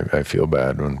 and I feel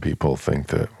bad when people think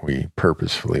that we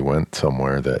purposefully went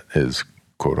somewhere that is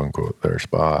quote unquote their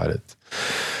spot. It's,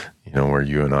 where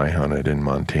you and I hunted in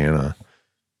Montana,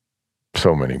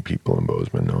 so many people in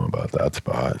Bozeman know about that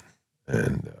spot.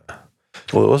 And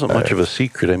well, it wasn't much of a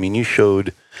secret. I mean, you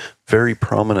showed very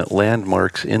prominent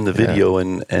landmarks in the video,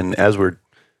 and as we're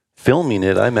filming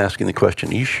it, I'm asking the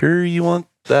question, are you sure you want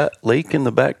that lake in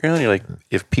the background? You're like,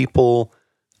 if people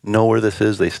know where this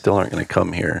is, they still aren't going to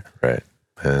come here. Right.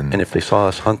 And if they saw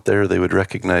us hunt there, they would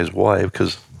recognize why,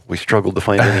 because we struggled to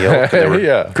find any elk. There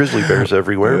were grizzly bears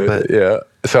everywhere. But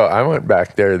so I went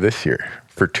back there this year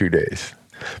for 2 days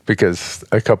because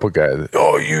a couple guys,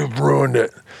 you've ruined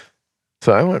it.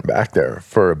 So I went back there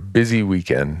for a busy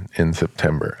weekend in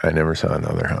September. I never saw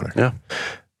another hunter. Yeah.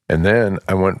 And then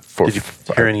I went for. Did you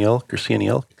hear any elk or see any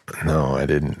elk? No, I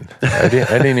didn't. I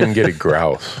didn't even get a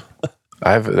grouse.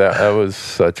 That was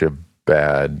such a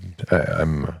bad.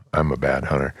 I'm a bad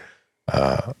hunter.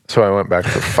 So I went back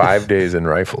for 5 days in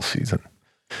rifle season.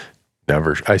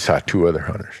 I saw two other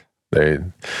hunters. They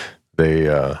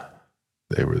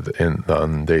were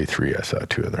on day 3. I saw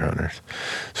two other hunters.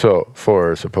 So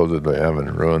for supposedly having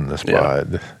ruined the spot,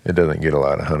 it doesn't get a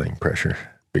lot of hunting pressure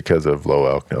because of low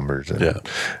elk numbers and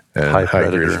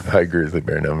high grizzly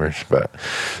bear numbers. But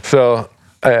so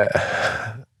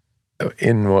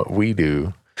in what we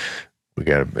do,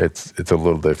 it's a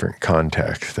little different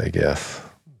context, I guess,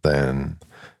 than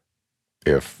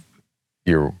if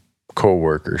your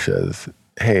coworker says,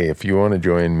 hey, if you want to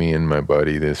join me and my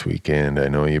buddy this weekend, I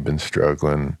know you've been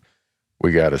struggling.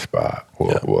 We got a spot.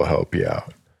 We'll help you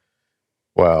out.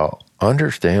 Well,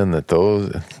 understand that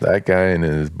that guy and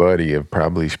his buddy have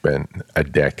probably spent a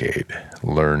decade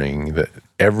learning that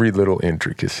every little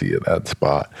intricacy of that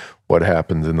spot. What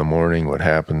happens in the morning? What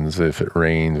happens if it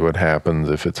rains? What happens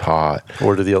if it's hot?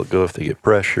 Where do the elk go if they get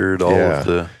pressured?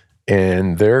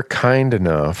 And they're kind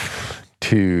enough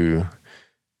to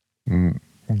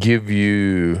give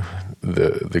you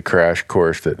the crash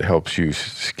course that helps you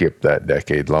skip that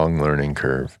decade-long learning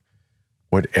curve.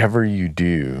 Whatever you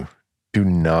do, do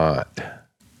not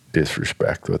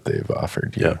disrespect what they've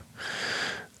offered you.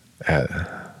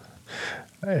 Yeah.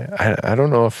 I don't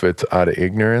know if it's out of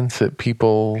ignorance that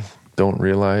people don't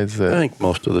realize that. I think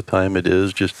most of the time it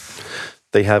is just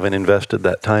they haven't invested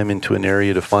that time into an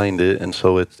area to find it, and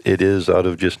so it is out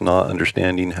of just not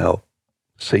understanding how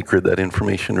sacred that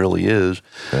information really is.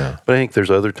 Yeah. But I think there's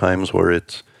other times where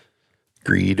it's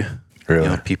greed.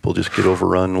 Really? People just get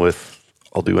overrun with,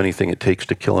 I'll do anything it takes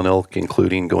to kill an elk,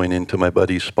 including going into my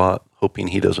buddy's spot, hoping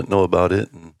he doesn't know about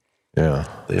it. And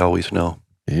they always know.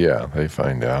 Yeah, they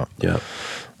find out. Yeah.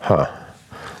 Huh.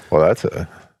 Well, that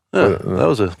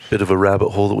was a bit of a rabbit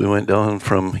hole that we went down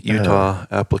from Utah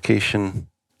application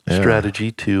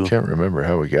strategy to... Can't remember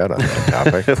how we got on that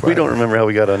topic. We don't remember how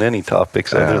we got on any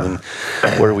topics other than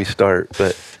where we start.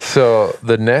 But so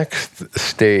the next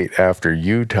state after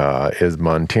Utah is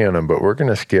Montana, but we're going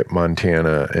to skip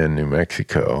Montana and New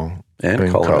Mexico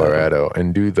and Colorado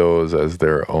and do those as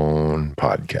their own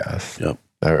podcasts. Yep.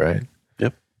 All right.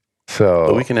 Yep.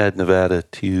 But we can add Nevada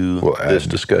to this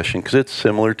discussion because it's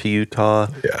similar to Utah.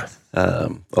 Yeah.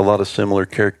 A lot of similar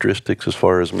characteristics as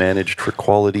far as managed for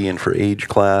quality and for age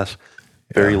class.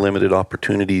 Very limited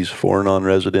opportunities for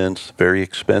non-residents. Very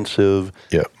expensive.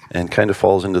 Yep. And kind of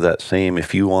falls into that same.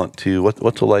 If you want to,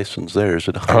 what's a license there? Is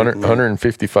it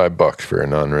 $155 for a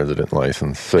non-resident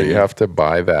license? So you have to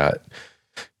buy that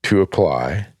to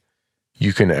apply.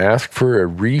 You can ask for a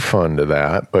refund of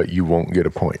that, but you won't get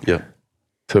a point. Yep.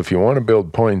 So if you want to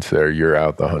build points there, you're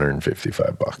out the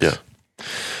 $155. Yeah.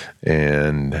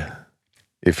 And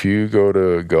if you go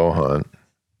to Go Hunt,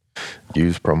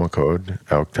 use promo code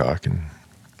ElkTalk and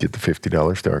get the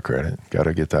 $50 star credit. Got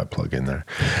to get that plug in there.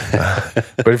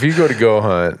 But if you go to Go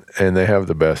Hunt and they have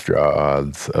the best draw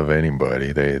odds of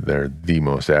anybody, they're the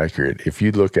most accurate. If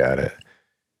you look at it,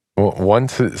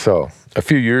 a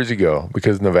few years ago,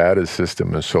 because Nevada's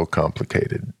system is so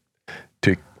complicated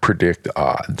to predict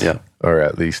odds, or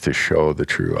at least to show the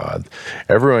true odds,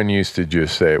 everyone used to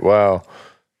just say, well,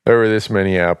 there were this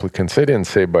many applicants. They didn't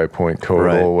say by point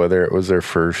total, whether it was their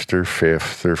first or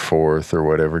fifth or fourth or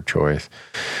whatever choice.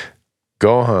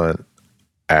 Go Hunt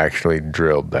actually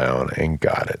drilled down and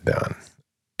got it done.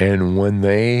 And when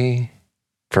they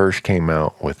first came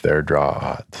out with their draw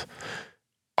odds,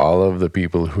 all of the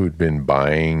people who'd been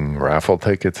buying raffle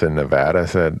tickets in Nevada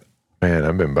said, man,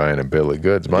 I've been buying a bill of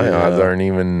goods. My odds aren't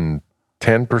even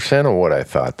 10% of what I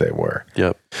thought they were.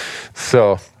 Yep.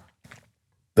 So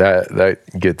that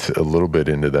gets a little bit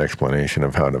into the explanation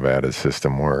of how Nevada's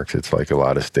system works. It's like a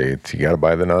lot of states. You got to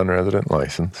buy the non-resident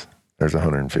license. There's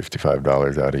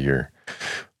 $155 out of your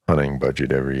hunting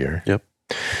budget every year. Yep.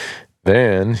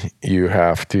 Then you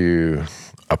have to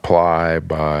apply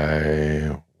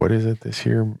by, what is it this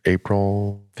year?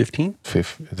 April 15th?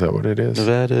 Is that what it is?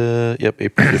 Nevada,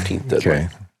 April 15th. Okay.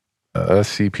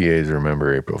 Us CPAs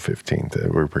remember April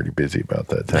 15th. We're pretty busy about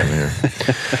that time here.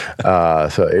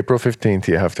 So April 15th,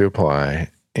 you have to apply.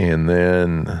 And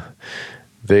then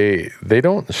they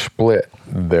don't split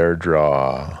their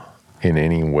draw in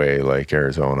any way like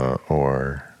Arizona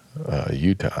or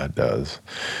Utah does,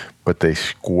 but they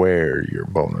square your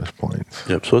bonus points.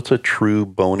 Yep. So it's a true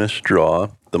bonus draw.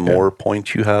 The more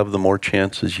points you have, the more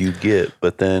chances you get.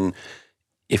 But then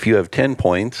if you have 10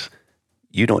 points,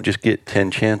 you don't just get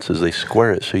 10 chances. They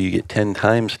square it, so you get 10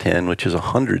 times 10, which is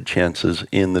 100 chances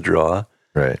in the draw.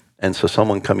 Right. And so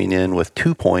someone coming in with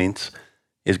 2 points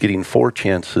is getting 4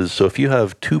 chances. So if you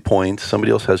have 2 points,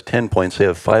 somebody else has 10 points, they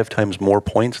have 5 times more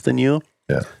points than you.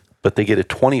 Yeah. But they get a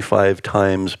 25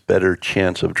 times better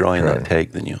chance of drawing that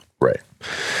tag than you. Right.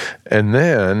 And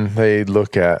then they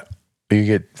look at, you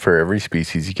get, for every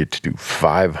species, you get to do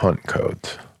 5 hunt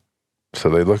codes. So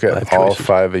they look at all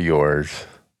 5 of yours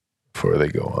before they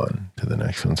go on to the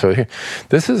next one. So here,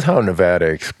 this is how Nevada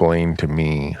explained to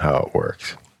me how it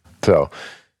works. So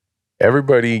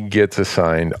everybody gets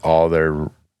assigned all their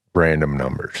random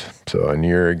numbers. So in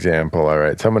your example, all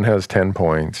right, someone has 10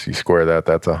 points. You square that,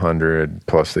 that's 100,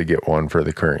 plus they get 1 for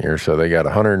the current year. So they got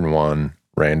 101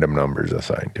 random numbers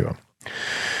assigned to them.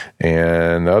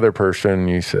 And the other person,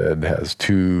 you said, has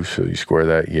 2, so you square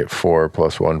that, you get 4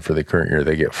 plus 1 for the current year,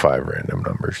 they get 5 random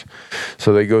numbers.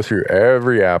 So they go through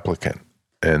every applicant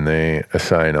and they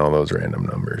assign all those random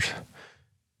numbers.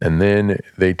 And then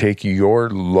they take your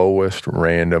lowest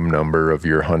random number of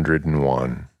your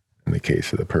 101, in the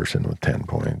case of the person with 10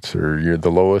 points, or you're the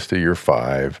lowest of your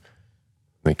 5,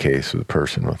 in the case of the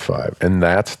person with 5. And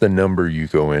that's the number you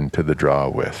go into the draw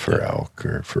with for elk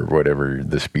or for whatever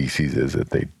the species is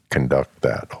that they conduct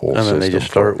that whole system. And then they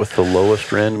just start with the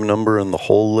lowest random number in the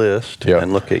whole list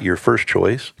and look at your first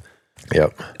choice.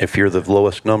 Yep. If you're the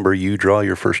lowest number, you draw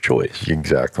your first choice.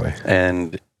 Exactly.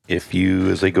 And if you,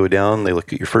 as they go down, they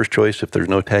look at your first choice. If there's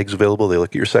no tags available, they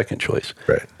look at your second choice.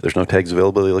 Right. If there's no tags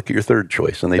available, they look at your third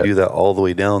choice. And they do that all the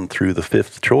way down through the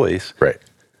 5th choice. Right.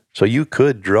 So you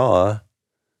could draw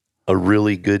a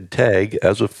really good tag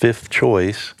as a 5th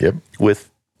choice with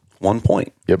 1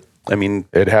 point. Yep. I mean,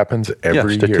 it happens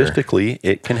every year. Statistically,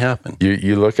 it can happen.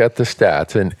 You look at the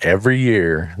stats, and every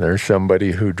year there's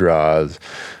somebody who draws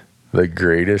the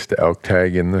greatest elk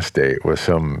tag in the state with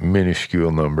some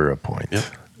minuscule number of points. Yep.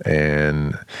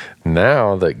 And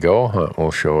now that Go Hunt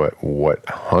will show it what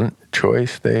hunt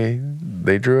choice they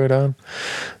drew it on.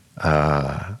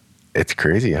 It's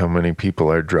crazy how many people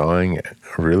are drawing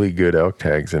really good elk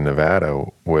tags in Nevada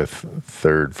with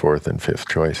 3rd, 4th, and 5th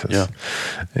choices. Yeah.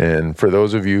 And for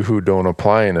those of you who don't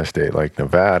apply in a state like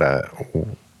Nevada,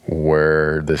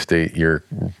 where the state you're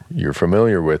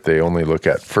familiar with, they only look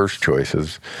at first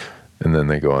choices, and then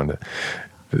they go on to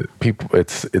people.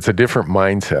 It's a different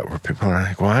mindset where people are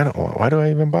like, well, why do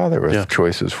I even bother with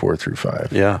choices 4 through 5?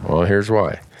 Yeah. Well, here's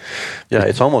why. Yeah,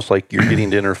 it's almost like you're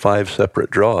getting to enter 5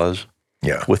 separate draws.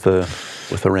 Yeah. With a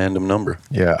random number.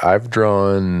 Yeah, I've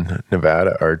drawn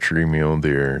Nevada archery mule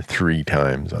deer 3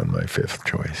 times on my 5th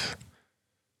choice.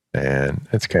 And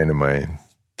it's kind of my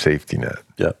safety net.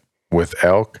 Yeah. With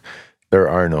elk, there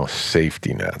are no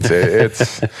safety nets.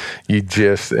 It's you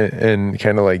just, and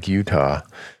kind of like Utah,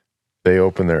 they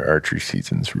open their archery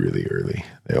seasons really early.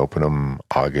 They open them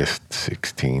August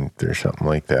 16th or something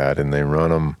like that, and they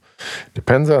run them.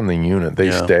 Depends on the unit.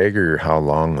 They stagger how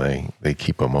long they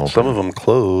keep them open. Some of them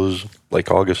close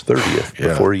like August 30th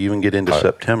before you even get into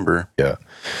September. Yeah.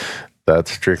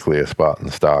 That's strictly a spot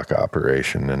and stock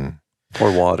operation.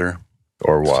 Or water.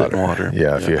 Sit in water.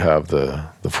 Yeah, if you have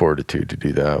the fortitude to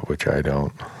do that, which I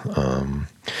don't.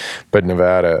 But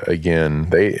Nevada, again,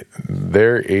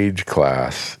 their age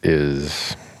class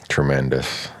is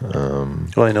tremendous. Well,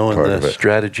 I know in the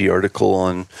strategy article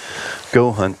on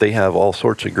Go Hunt, they have all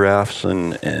sorts of graphs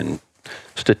and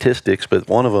statistics, but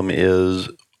one of them is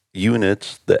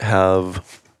units that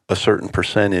have a certain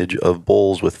percentage of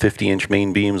bulls with 50-inch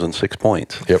main beams and 6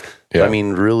 points. Yep. I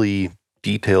mean, really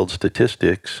detailed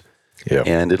statistics. Yep.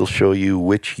 And it'll show you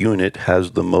which unit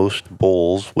has the most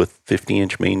bulls with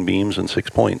 50-inch main beams and 6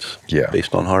 points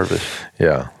based on harvest.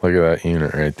 Yeah, look at that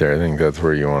unit right there. I think that's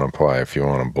where you want to apply if you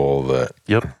want a bull that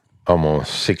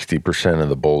almost 60% of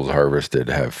the bulls harvested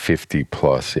have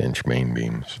 50-plus inch main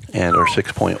beams. And are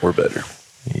 6 point or better.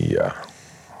 Yeah.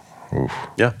 Oof.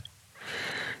 Yeah.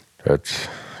 That's,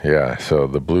 so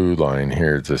the blue line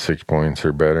here is the 6 points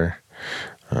or better.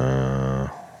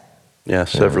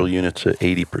 Several units at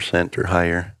 80% or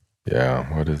higher.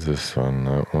 Yeah, what is this one?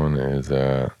 That one is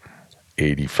at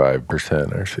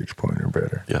 85% or 6 point or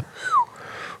better. Yeah.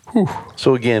 Whew.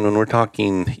 So again, when we're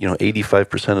talking,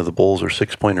 85% of the bulls are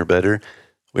 6 point or better,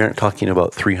 we aren't talking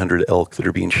about 300 elk that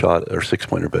are being shot or 6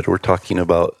 point or better. We're talking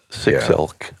about 6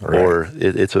 elk, or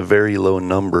it's a very low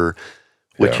number,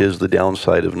 which is the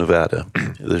downside of Nevada.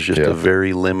 There's just a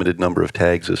very limited number of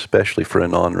tags, especially for a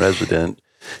non-resident.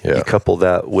 Yeah. You couple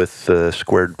that with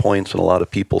squared points and a lot of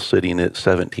people sitting at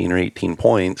 17 or 18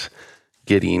 points,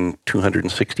 getting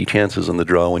 260 chances in the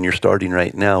draw when you're starting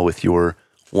right now with your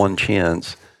 1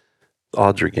 chance,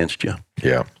 odds are against you.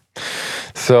 Yeah.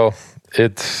 So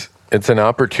it's it's an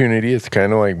opportunity. It's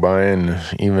kind of like buying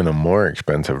even a more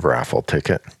expensive raffle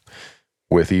ticket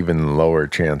with even lower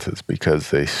chances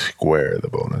because they square the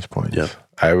bonus points. Yep.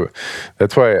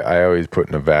 That's why I always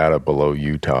put Nevada below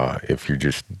Utah if you're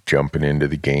just jumping into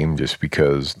the game, just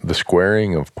because the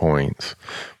squaring of points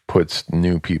puts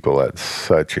new people at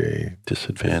such a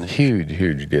disadvantage.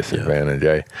 Huge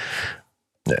disadvantage.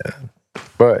 Yeah.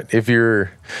 But if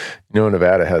you're,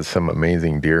 Nevada has some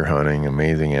amazing deer hunting,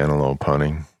 amazing antelope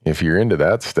hunting. If you're into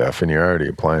that stuff and you're already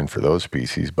applying for those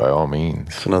species, by all means.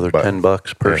 It's another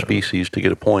 $10 per species to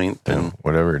get a point. And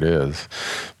whatever it is.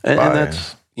 And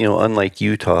that's, unlike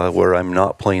Utah, where I'm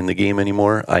not playing the game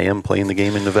anymore, I am playing the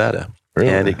game in Nevada. Really?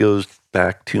 And it goes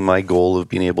back to my goal of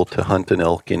being able to hunt an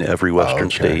elk in every western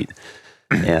state.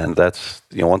 And that's,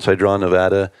 once I draw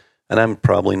Nevada, and I'm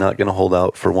probably not going to hold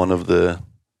out for one of the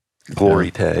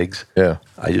glory tags. Yeah.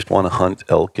 I just want to hunt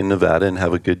elk in Nevada and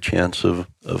have a good chance of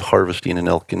harvesting an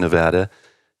elk in Nevada.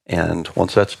 And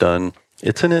once that's done,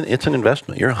 it's an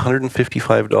investment. You're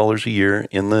 $155 a year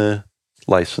in the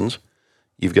license.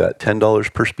 You've got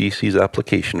 $10 per species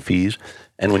application fees.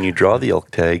 And when you draw the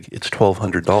elk tag, it's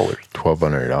 $1,200.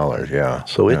 $1,200, yeah.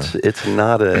 So it's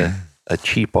not a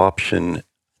cheap option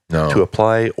to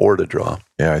apply or to draw.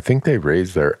 Yeah, I think they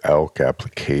raised their elk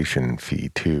application fee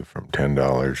too from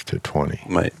 $10 to $20.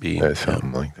 Might be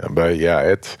something like that. But yeah,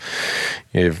 it's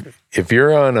if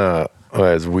you're on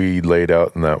as we laid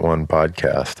out in that one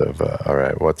podcast of all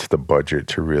right, what's the budget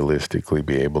to realistically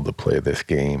be able to play this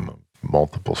game,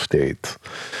 multiple states?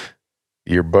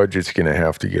 Your budget's going to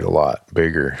have to get a lot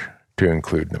bigger to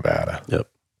include Nevada. Yep,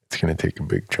 it's going to take a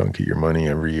big chunk of your money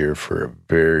every year for a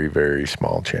very, very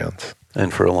small chance.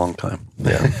 And for a long time.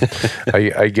 Yeah.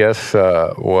 I guess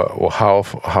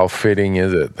how fitting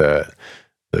is it that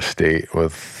the state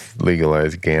with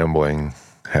legalized gambling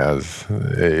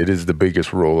it is the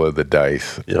biggest roll of the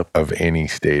dice of any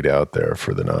state out there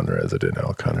for the non-resident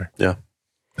elk hunter. Yeah.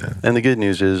 And the good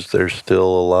news is there's still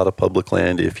a lot of public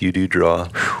land if you do draw.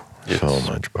 So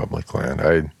much public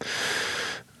land.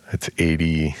 It's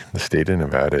 80, the state of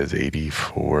Nevada is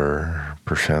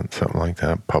 84%, something like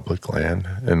that, public land.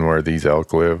 And where these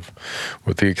elk live,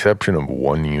 with the exception of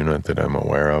one unit that I'm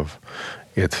aware of,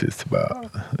 it's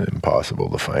about impossible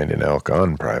to find an elk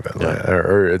on private land.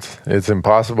 Or it's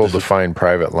impossible to find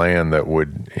private land that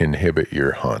would inhibit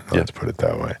your hunt, let's put it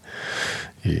that way.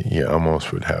 You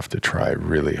almost would have to try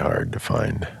really hard to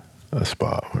find a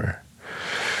spot where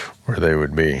they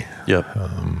would be. Yep.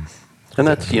 And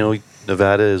that's,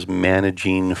 Nevada is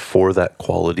managing for that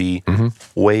quality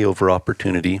way over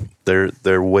opportunity.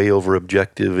 They're way over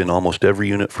objective in almost every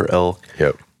unit for elk.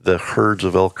 Yep. The herds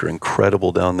of elk are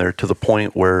incredible down there to the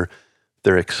point where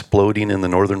they're exploding in the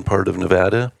northern part of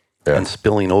Nevada and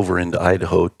spilling over into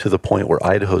Idaho to the point where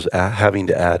Idaho's having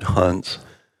to add hunts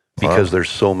because there's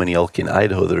so many elk in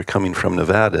Idaho that are coming from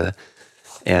Nevada.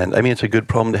 And I mean, it's a good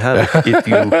problem to have.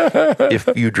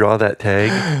 If you draw that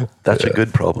tag, that's a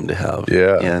good problem to have.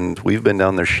 Yeah. And we've been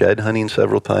down there shed hunting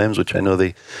several times, which I know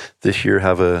they this year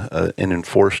have an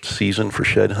enforced season for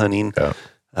shed hunting. Yeah.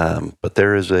 But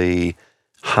there is a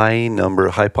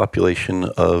high population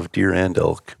of deer and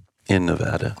elk in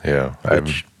Nevada. Yeah.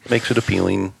 Which makes it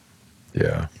appealing.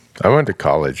 Yeah. I went to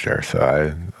college there, so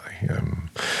I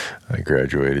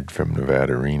graduated from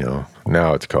Nevada Reno.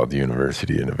 Now it's called the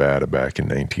University of Nevada. Back in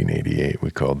 1988, we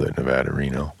called it Nevada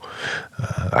Reno.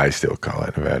 I still call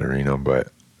it Nevada Reno, but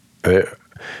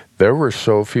there were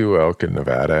so few elk in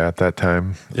Nevada at that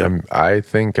time. Yep. I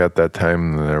think at that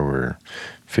time there were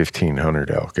 1,500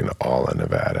 elk in all of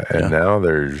Nevada. And now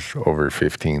there's over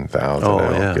 15,000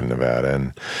 elk in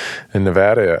Nevada. And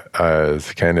Nevada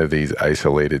is kind of these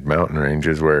isolated mountain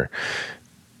ranges where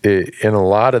in a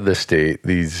lot of the state,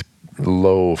 these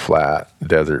low, flat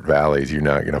desert valleys, you're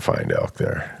not going to find elk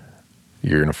there.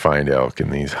 You're going to find elk in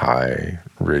these high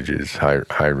ridges,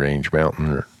 high range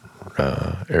mountain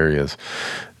areas.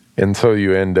 And so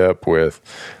you end up with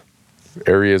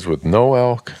areas with no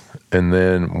elk, and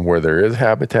then where there is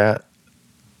habitat,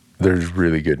 there's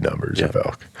really good numbers of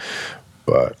elk.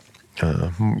 But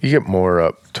you get more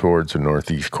up towards the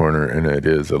northeast corner, and it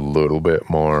is a little bit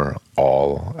more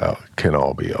can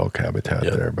all be elk habitat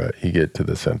there. But you get to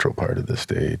the central part of the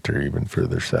state, or even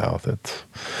further south,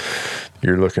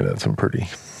 you're looking at some pretty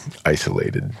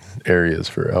isolated areas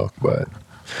for elk. But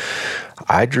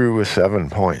I drew with 7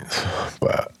 points,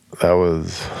 but that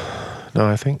was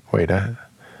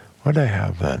what did I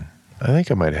have then? I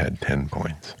think I might have had 10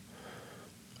 points.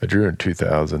 I drew in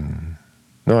 2000.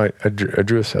 No, I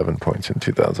drew 7 points in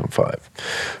 2005.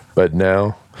 But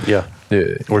now... Yeah.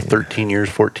 We're 13 years,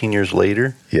 14 years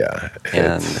later. Yeah.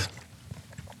 And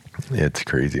It's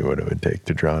crazy what it would take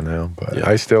to draw now, but Yeah.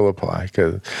 I still apply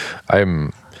because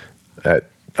I'm at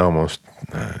almost,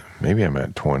 maybe I'm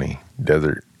at 20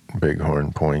 desert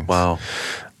bighorn points. Wow.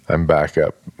 I'm back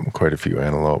up quite a few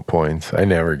antelope points. I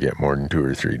never get more than 2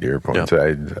 or 3 deer points.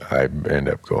 I end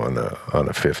up going on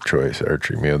a 5th choice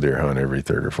archery mule deer hunt every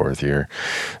 3rd or 4th year,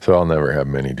 so I'll never have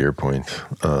many deer points.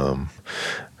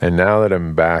 And now that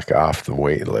I'm back off the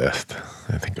wait list,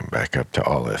 I think I'm back up to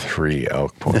all the 3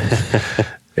 elk points.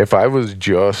 If I was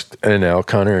just an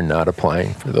elk hunter and not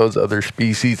applying for those other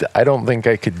species, I don't think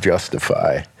I could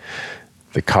justify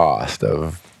the cost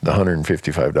of the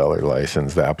 $155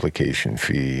 license, the application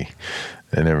fee,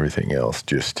 and everything else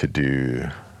just to do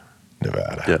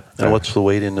Nevada. Yeah. And what's the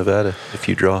wait in Nevada if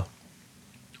you draw?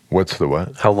 What's the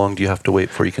what? How long do you have to wait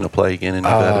before you can apply again in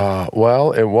Nevada?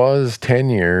 Well, it was 10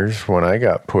 years when I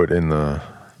got put on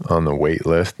the wait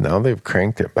list. Now they've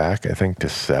cranked it back, I think, to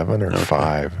 7 or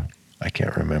 5. I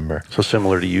can't remember. So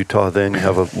similar to Utah, then you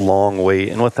have a long wait.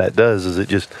 And what that does is it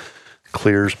just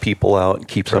clears people out and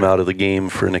keeps them out of the game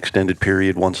for an extended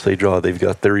period. Once they draw, they've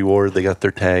got their reward, they got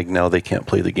their tag. Now they can't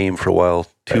play the game for a while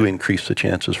to increase the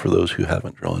chances for those who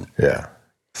haven't drawn. Yeah.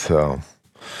 So,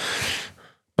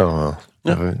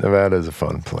 Nevada's a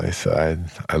fun place. I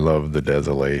love the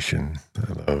desolation.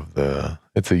 I love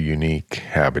it's a unique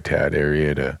habitat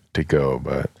area to go,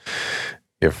 but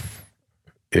if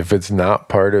it's not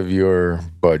part of your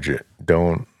budget,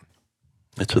 don't.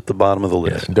 It's at the bottom of the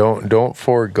list. Yeah, don't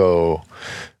forego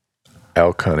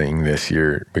elk hunting this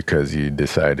year because you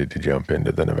decided to jump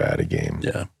into the Nevada game.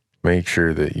 Yeah. Make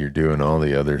sure that you're doing all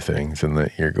the other things and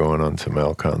that you're going on some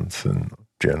elk hunts and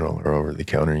general or over the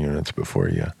counter units before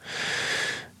you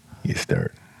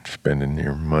start spending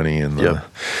your money. And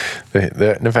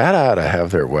the Nevada ought to have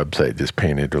their website just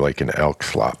painted like an elk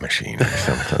slot machine or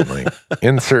something. Like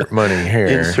insert money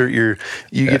here.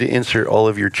 You get to insert all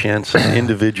of your chances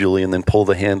individually and then pull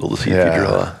the handle to see if you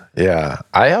draw. Yeah.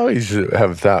 I always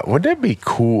have thought, wouldn't it be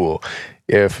cool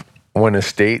if when a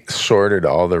state sorted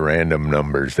all the random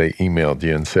numbers, they emailed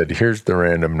you and said, here's the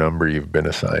random number you've been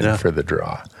assigned for the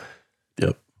draw.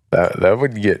 Yep. That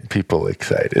would get people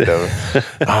excited.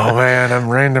 Oh man, I'm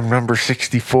random number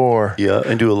 64. Yeah,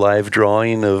 and do a live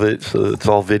drawing of it so it's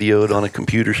all videoed on a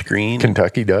computer screen.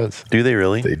 Kentucky does. Do they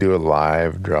really? They do a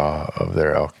live draw of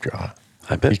their elk draw.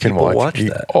 I bet people watch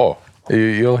that.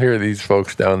 You'll hear these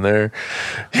folks down there.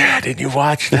 Yeah, did you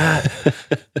watch that?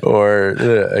 Or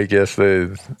I guess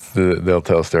they'll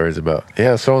tell stories about,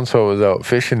 so-and-so was out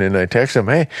fishing and I texted him,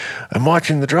 hey, I'm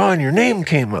watching the draw and your name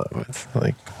came up. It's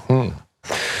like,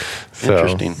 So,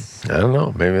 interesting. I don't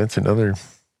know. Maybe that's another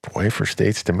way for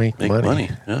states to make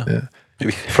money. Yeah.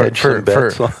 Maybe For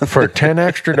 $10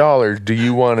 extra, do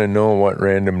you want to know what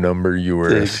random number you were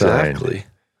assigned? Exactly.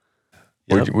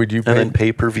 Would you pay, and then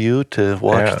pay-per-view to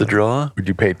watch the draw? Would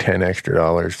you pay $10 extra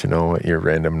to know what your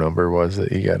random number was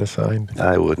that you got assigned?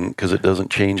 I wouldn't, because it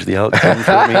doesn't change the outcome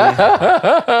for me.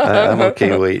 I'm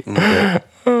okay waiting.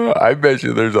 I bet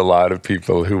you there's a lot of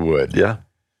people who would. Yeah.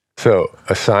 So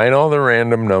assign all the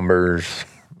random numbers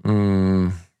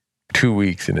 2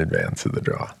 weeks in advance of the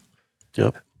draw.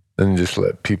 Yep. And just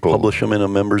let people publish them in a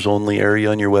members-only area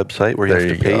on your website where you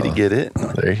have to pay to get it.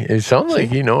 It sounds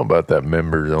like you know about that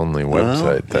members-only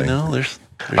website thing. There's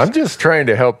I'm just trying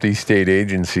to help these state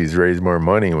agencies raise more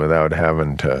money without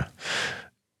having to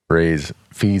raise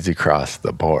fees across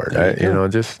the board.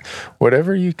 Just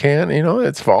whatever you can.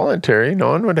 It's voluntary. No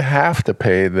one would have to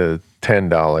pay the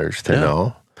 $10 to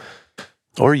know.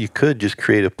 Or you could just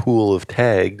create a pool of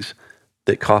tags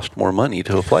that cost more money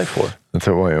to apply for. That's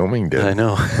what Wyoming did. I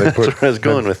know. That's where I was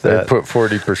going with that. They put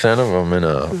 40% of them in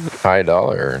a high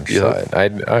dollar side.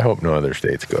 I hope no other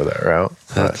states go that route.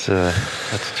 That's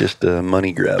just a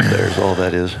money grab there is all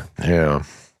that is. Yeah.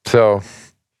 So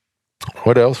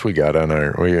what else we got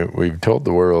on we've told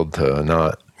the world to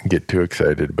not get too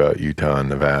excited about Utah and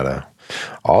Nevada.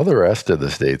 All the rest of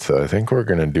the states, though, I think we're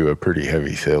going to do a pretty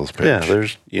heavy sales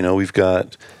pitch. Yeah, we've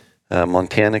got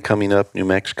Montana coming up, New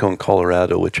Mexico, and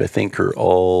Colorado, which I think are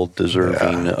all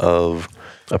deserving of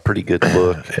a pretty good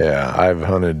look. Yeah, I've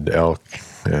hunted elk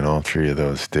in all 3 of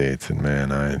those states, and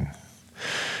man,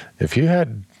 if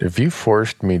you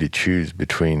forced me to choose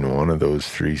between one of those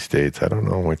 3 states, I don't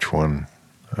know which one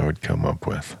I would come up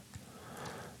with.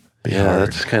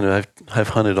 That's kind of I've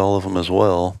hunted all of them as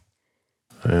well.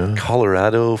 Yeah.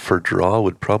 Colorado for draw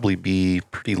would probably be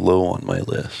pretty low on my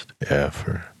list. Yeah,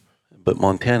 but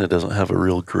Montana doesn't have a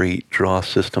real great draw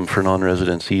system for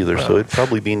non-residents either, so it'd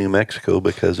probably be New Mexico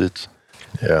because it's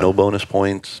no bonus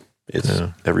points.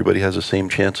 Everybody has the same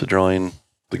chance of drawing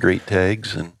the great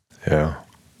tags, and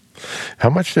How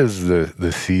much does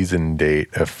the season date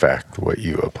affect what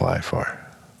you apply for?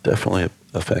 Definitely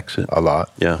affects it. A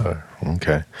lot? Yeah.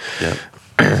 Okay. Yeah.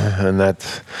 And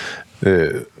that's,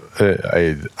 I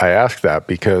ask that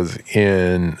because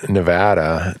in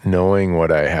Nevada, knowing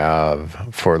what I have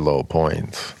for low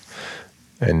points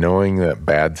and knowing that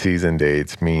bad season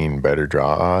dates mean better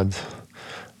draw odds,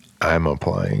 I'm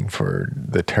applying for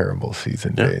the terrible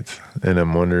season dates. And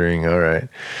I'm wondering, all right,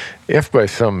 if by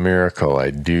some miracle I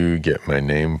do get my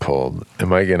name pulled,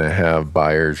 am I going to have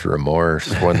buyer's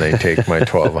remorse when they take my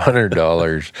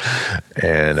 $1,200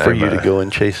 and For you to go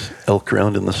and chase elk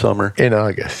around in the summer? In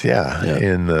August,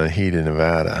 in the heat of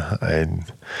Nevada.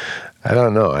 I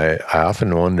don't know. I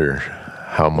often wonder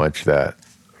how much that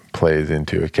plays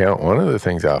into account. One of the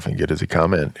things I often get as a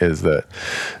comment is that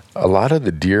a lot of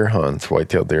the deer hunts,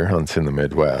 whitetail deer hunts in the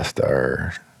Midwest,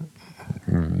 are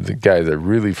the guys are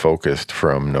really focused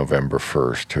from November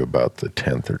 1st to about the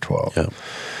 10th or 12th. Yeah.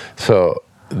 So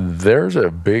there's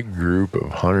a big group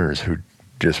of hunters who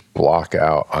just block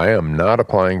out. I am not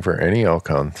applying for any elk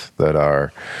hunts that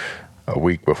are a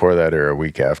week before that or a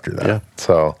week after that. Yeah.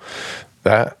 So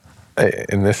that,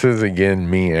 and this is again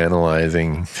me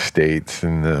analyzing states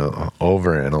and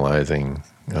over-analyzing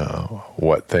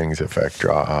what things affect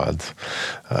draw odds.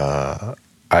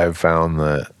 I've found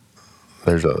that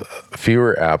there's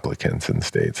fewer applicants in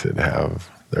states that have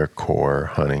their core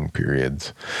hunting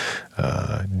periods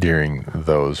during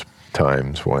those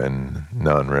times when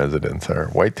non-residents are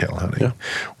whitetail hunting,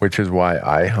 which is why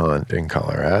I hunt in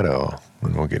Colorado,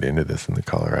 and we'll get into this in the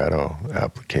Colorado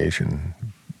application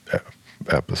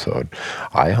episode.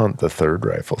 I hunt the third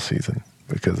rifle season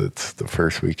because it's the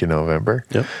first week in November.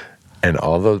 Yep. And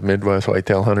all those Midwest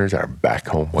whitetail hunters are back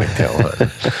home whitetail hunting.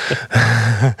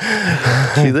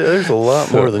 See, there's a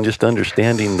lot more than just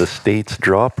understanding the state's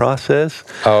draw process.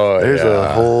 Oh, there's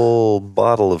a whole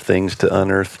bottle of things to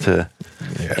unearth to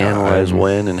analyze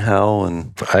when and how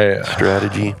and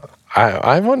strategy.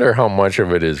 I wonder how much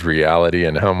of it is reality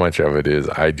and how much of it is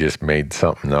I just made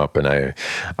something up and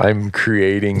I'm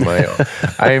creating my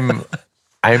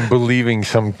I'm believing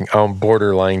some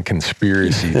borderline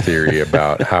conspiracy theory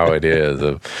about how it is.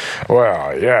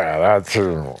 That's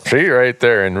see right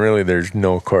there, and really there's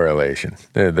no correlation.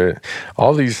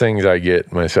 All these things I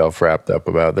get myself wrapped up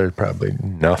about, there's probably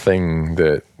nothing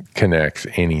that connects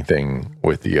anything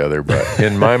with the other, but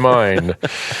in my mind,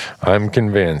 I'm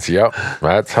convinced,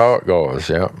 that's how it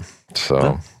goes,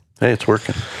 So, hey, it's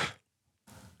working.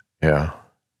 Yeah.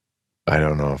 I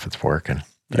don't know if it's working.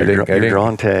 You're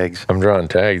drawing tags. I'm drawing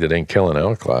tags. I didn't kill an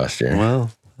elk last year.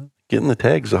 Well, getting the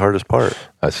tags is the hardest part.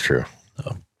 That's true.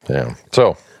 Yeah.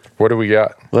 So, what do we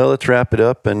got? Well, let's wrap it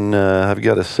up, and I've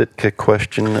got a Sitka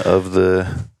question of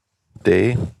the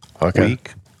day,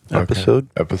 week, episode.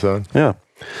 Yeah.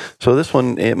 So this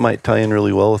one, it might tie in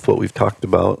really well with what we've talked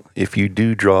about. If you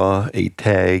do draw a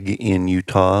tag in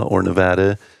Utah or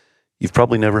Nevada, you've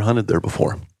probably never hunted there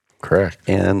before. Correct.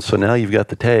 And so now you've got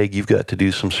the tag, you've got to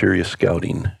do some serious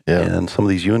scouting. Yeah. And some of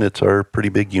these units are pretty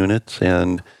big units,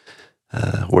 and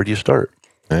where do you start?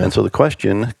 Yeah. And so the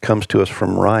question comes to us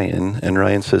from Ryan, and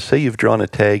Ryan says, say you've drawn a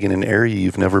tag in an area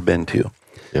you've never been to.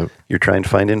 Yep. You're trying to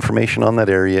find information on that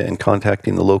area and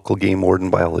contacting the local game warden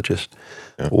biologist.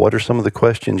 Yep. What are some of the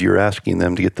questions you're asking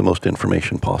them to get the most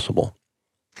information possible?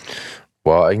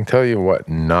 Well, I can tell you what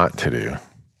not to do.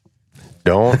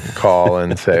 Don't call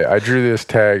and say, I drew this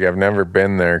tag. I've never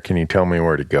been there. Can you tell me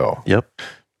where to go? Yep.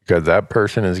 Because that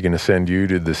person is going to send you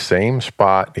to the same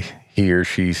spot he or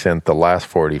she sent the last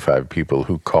 45 people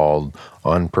who called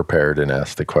unprepared and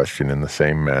asked the question in the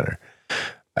same manner.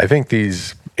 I think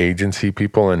these agency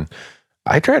people, and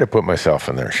I try to put myself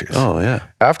in their shoes. Oh, yeah.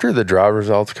 After the draw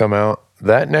results come out,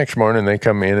 that next morning they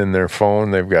come in their phone,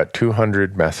 they've got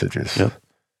 200 messages. Yep.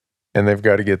 And they've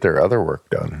got to get their other work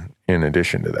done in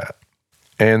addition to that.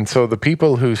 And so the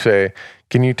people who say,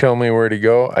 can you tell me where to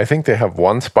go? I think they have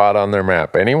one spot on their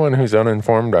map. Anyone who's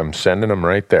uninformed, I'm sending them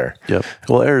right there. Yep.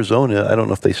 Well, Arizona, I don't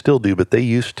know if they still do, but they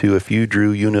used to, if you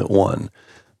drew Unit 1,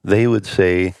 they would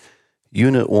say,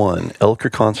 Unit 1, elk are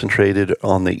concentrated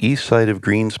on the east side of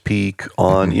Greens Peak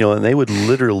on, and they would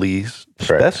literally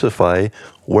specify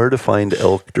where to find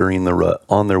elk during the rut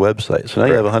on their website. So now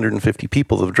you have 150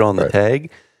 people that have drawn the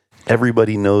tag.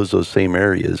 Everybody knows those same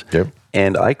areas. Yep.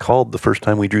 And I called the first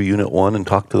time we drew Unit 1 and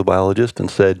talked to the biologist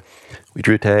and said, we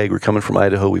drew a tag, we're coming from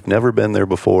Idaho, we've never been there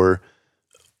before.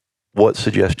 What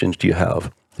suggestions do you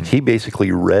have? He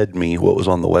basically read me what was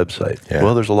on the website. Yeah.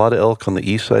 Well, there's a lot of elk on the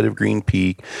east side of Green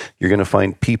Peak. You're going to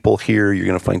find people here. You're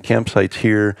going to find campsites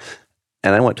here.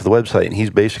 And I went to the website, and he's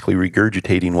basically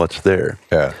regurgitating what's there.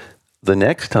 Yeah. The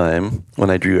next time when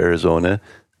I drew Arizona,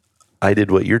 I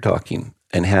did what you're talking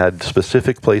and had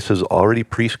specific places already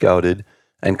pre-scouted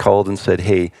and called and said,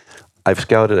 hey, I've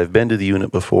scouted, I've been to the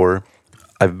unit before,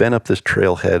 I've been up this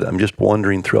trailhead. I'm just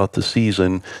wondering throughout the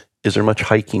season, is there much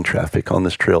hiking traffic on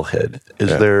this trailhead? Is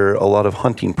there a lot of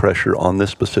hunting pressure on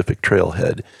this specific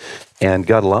trailhead? And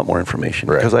got a lot more information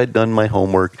because I'd done my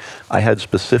homework. I had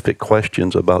specific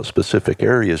questions about specific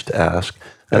areas to ask,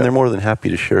 and they're more than happy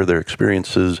to share their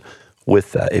experiences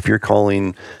with that. If you're calling,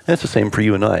 and it's the same for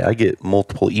you and I get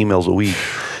multiple emails a week.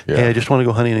 Hey, I just want to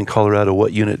go hunting in Colorado.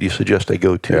 What unit do you suggest I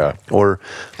go to? Yeah. Or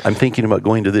I'm thinking about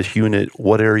going to this unit.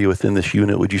 What area within this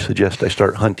unit would you suggest I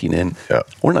start hunting in? Yeah.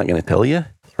 We're not going to tell you.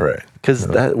 Right. Because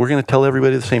we're going to tell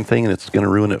everybody the same thing, and it's going to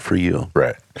ruin it for you.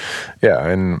 Right. Yeah.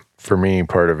 And for me,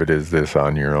 part of it is this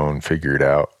on your own, figure it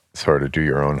out, sort of do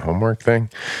your own homework thing.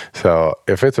 So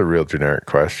if it's a real generic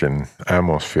question, I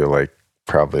almost feel like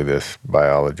probably this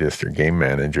biologist or game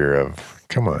manager of,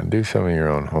 come on, do some of your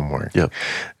own homework. Yep.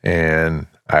 And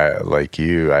I, like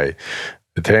you,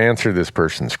 to answer this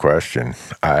person's question,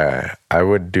 I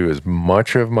would do as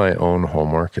much of my own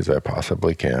homework as I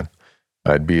possibly can.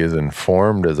 I'd be as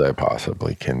informed as I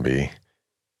possibly can be.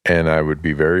 And I would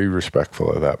be very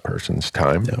respectful of that person's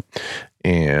time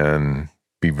and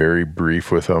be very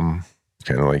brief with them.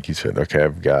 Kind of like you said, okay,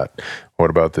 what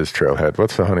about this trailhead?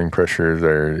 What's the hunting pressure? Is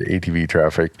there ATV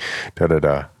traffic?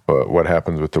 What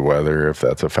happens with the weather if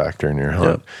that's a factor in your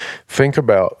hunt? Think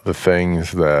about the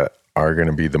things that are going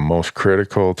to be the most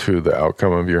critical to the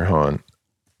outcome of your hunt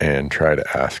and try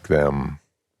to ask them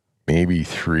maybe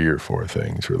 3 or 4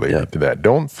 things related to that.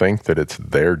 Don't think that it's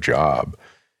their job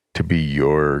to be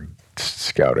your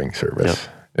scouting service.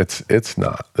 It's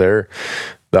not. The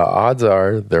odds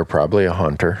are they're probably a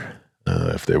hunter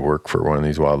if they work for one of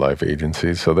these wildlife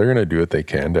agencies. So they're going to do what they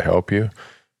can to help you.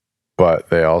 But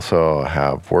they also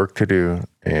have work to do,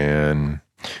 and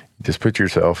just put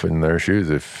yourself in their shoes.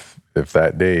 If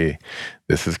that day,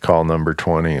 this is call number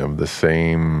 20 of the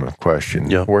same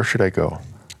question, where should I go?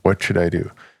 What should I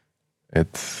do?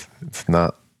 It's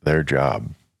not their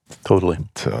job. Totally.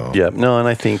 So and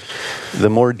I think the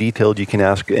more detailed you can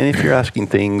ask, and if you're asking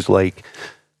things like,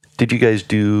 did you guys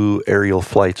do aerial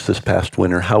flights this past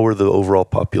winter? How were the overall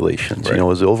populations? Right.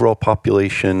 Was the overall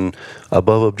population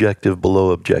above objective,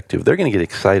 below objective? They're going to get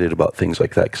excited about things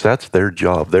like that because that's their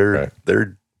job.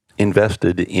 They're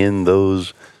invested in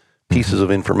those pieces of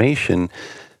information.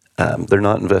 They're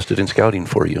not invested in scouting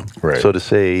for you. Right. So to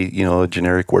say, a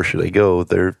generic, where should I go?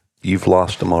 You've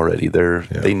lost them already.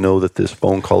 They know that this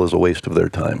phone call is a waste of their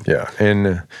time. Yeah,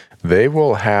 and they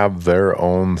will have their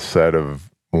own set of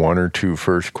 1 or 2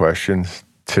 first questions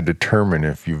to determine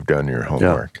if you've done your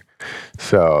homework.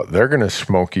 So they're going to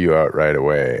smoke you out right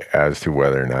away as to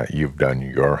whether or not you've done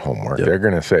your homework. They're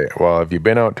going to say, well, have you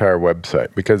been out to our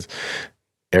website? Because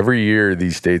every year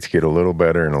these states get a little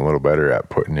better and a little better at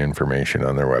putting information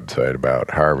on their website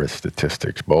about harvest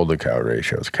statistics, bull-to-cow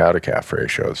ratios, cow-to-calf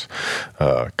ratios.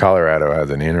 Colorado has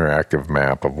an interactive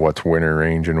map of what's winter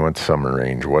range and what's summer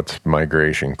range, what's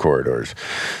migration corridors.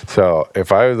 So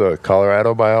if I was a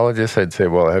Colorado biologist, I'd say,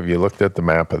 well, have you looked at the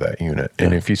map of that unit?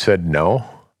 And if you said no,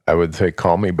 I would say,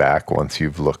 call me back once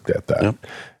you've looked at that.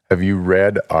 Have you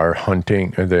read our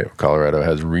hunting? Colorado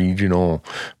has regional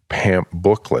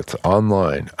booklets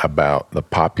online about the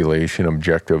population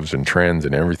objectives and trends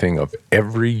and everything of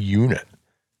every unit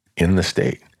in the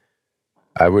state.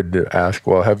 I would ask,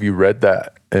 well, have you read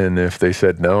that? And if they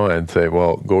said no, I'd say,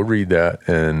 well, go read that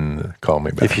and call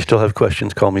me back. If you still have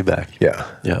questions, call me back. Yeah.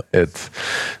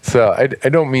 So I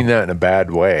don't mean that in a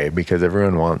bad way, because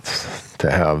everyone wants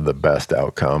to have the best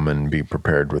outcome and be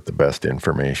prepared with the best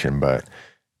information, but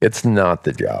it's not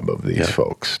the job of these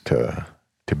folks to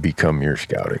become your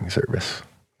scouting service.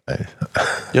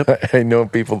 I know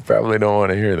people probably don't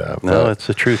want to hear that. No, it's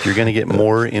the truth. You're going to get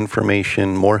more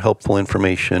information, more helpful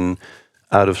information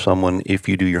out of someone if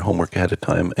you do your homework ahead of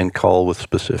time and call with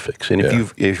specifics. And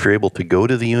if you're able to go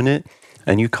to the unit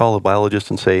and you call a biologist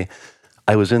and say,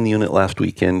 I was in the unit last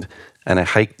weekend and I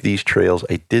hiked these trails.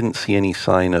 I didn't see any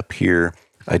sign up here.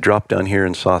 I dropped down here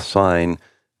and saw a sign.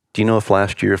 Do you know if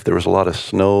last year, if there was a lot of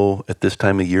snow at this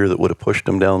time of year that would have pushed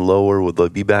them down lower, would they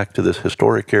be back to this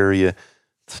historic area?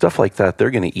 Stuff like that,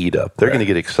 they're going to eat up. They're going to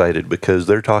get excited because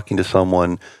they're talking to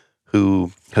someone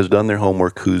who has done their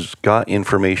homework, who's got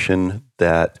information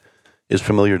that is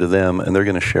familiar to them, and they're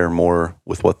going to share more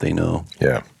with what they know.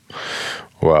 Yeah.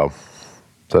 Well,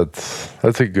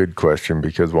 that's a good question,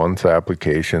 because once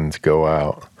applications go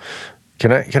out,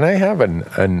 can I have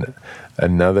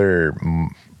another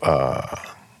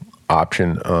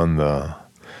option on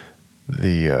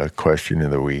the question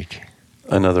of the week?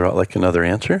 Another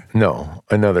answer? No,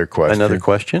 another question. Another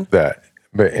question? That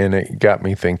and it got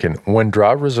me thinking, when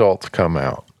draw results come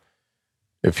out,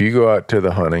 if you go out to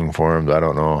the hunting forums, I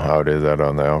don't know how it is out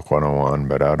on the Elk 101,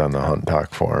 but out on the Hunt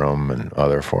Talk forum and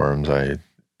other forums I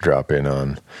drop in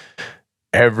on,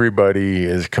 everybody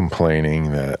is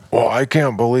complaining that, well, I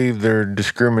can't believe they're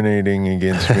discriminating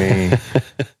against me.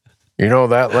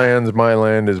 That land's my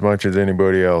land as much as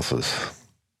anybody else's.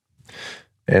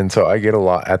 And so I get a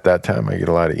lot of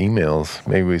emails,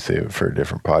 maybe we save it for a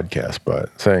different podcast,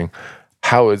 but saying,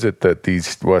 how is it that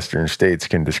these Western states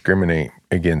can discriminate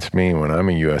against me when I'm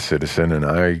a U.S. citizen and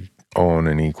I own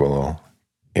an equal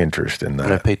interest in that?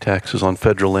 And I pay taxes on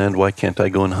federal land. Why can't I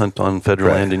go and hunt on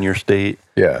federal land in your state?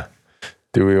 Yeah.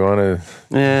 Do we want to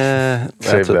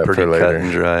save that pretty for later? Cut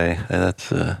and dry. That's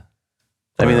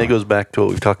that goes back to what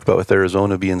we've talked about with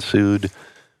Arizona being sued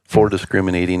for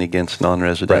discriminating against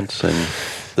non-residents, and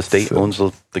the state owns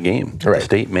the game. Right. The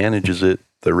state manages it.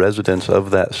 The residents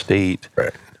of that state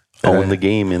own the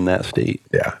game in that state.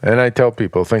 Yeah, and I tell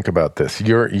people, think about this.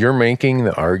 You're making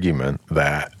the argument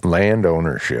that land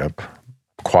ownership,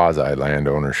 quasi-land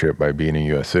ownership by being a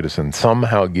U.S. citizen,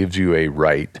 somehow gives you a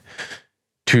right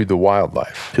to the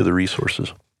wildlife. To the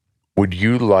resources. Would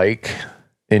you like,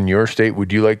 in your state,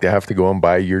 to have to go and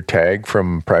buy your tag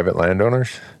from private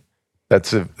landowners?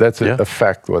 That's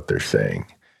effect what they're saying.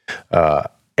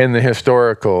 And the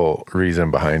historical reason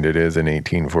behind it is in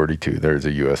 1842, there's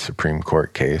a U.S. Supreme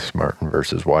Court case, Martin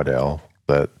versus Waddell,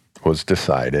 that was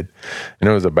decided. And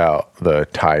it was about the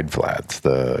tide flats,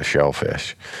 the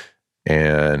shellfish.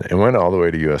 And it went all the way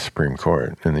to U.S. Supreme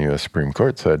Court. And the U.S. Supreme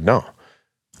Court said, no,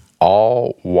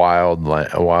 all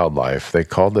wildlife, they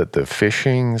called it the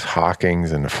fishings,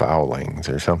 hawkings, and fowlings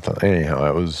or something. Anyhow,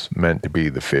 it was meant to be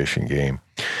the fish and game,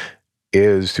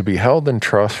 is to be held in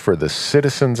trust for the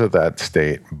citizens of that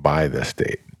state by the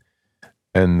state.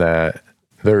 And that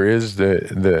there is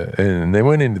and they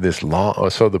went into this law.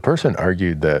 So the person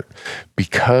argued that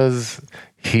because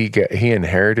he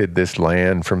inherited this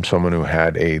land from someone who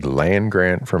had a land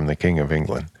grant from the King of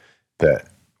England, that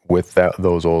with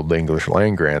those old English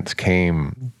land grants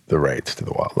came the rights to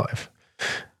the wildlife.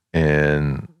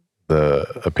 And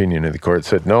the opinion of the court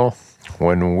said, no,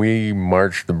 when we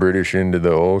marched the British into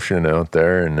the ocean out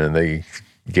there and then they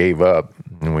gave up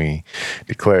and we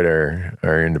declared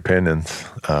our independence,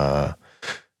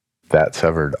 that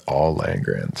severed all land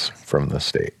grants from the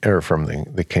state or from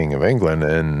the King of England.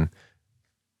 And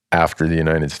after the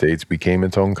United States became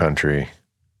its own country,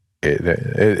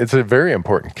 it's a very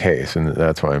important case, and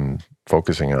that's why I'm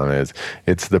focusing on it.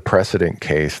 It's the precedent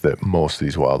case that most of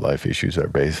these wildlife issues are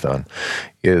based on,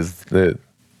 is that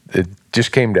it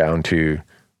just came down to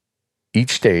each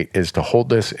state is to hold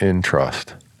this in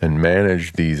trust and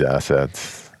manage these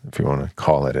assets, if you want to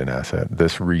call it an asset,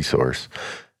 this resource,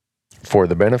 for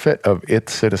the benefit of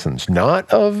its citizens,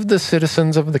 not of the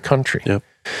citizens of the country,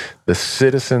 the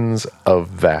citizens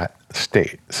of that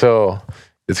state. So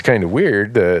it's kind of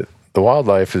weird that the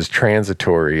wildlife is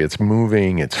transitory, it's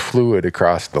moving, it's fluid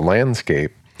across the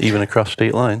landscape. Even across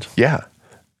state lines. Yeah.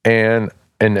 And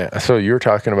so you're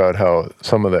talking about how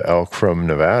some of the elk from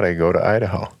Nevada go to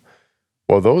Idaho.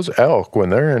 Well, those elk, when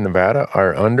they're in Nevada,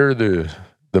 are under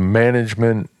the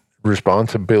management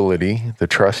responsibility, the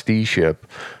trusteeship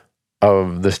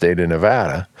of the state of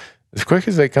Nevada. As quick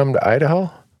as they come to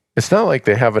Idaho, it's not like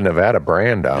they have a Nevada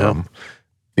brand on them.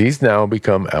 These now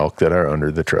become elk that are under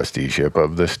the trusteeship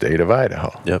of the state of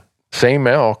Idaho. Yep. Same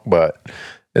elk, but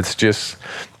it's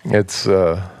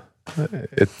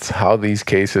how these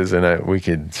cases, and we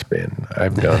could spin.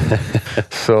 I've done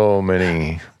so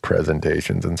many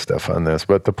presentations and stuff on this,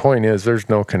 but the point is there's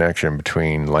no connection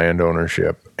between land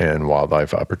ownership and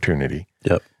wildlife opportunity.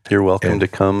 Yep. You're welcome to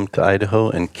come to Idaho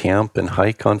and camp and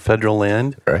hike on federal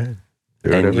land. Right.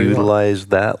 And utilize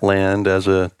that land as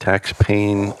a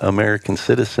tax-paying American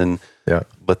citizen. Yeah.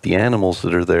 But the animals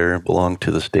that are there belong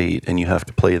to the state, and you have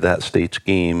to play that state's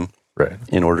game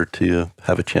in order to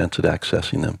have a chance at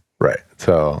accessing them. Right.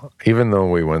 So even though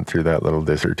we went through that little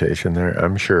dissertation there,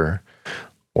 I'm sure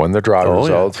when the draw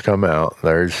results come out,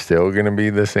 there's still going to be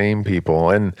the same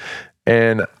people.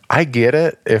 And I get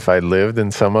it. If I lived in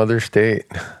some other state,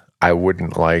 I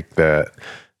wouldn't like that.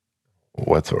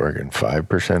 What's Oregon?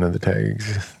 5% of the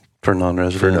tags for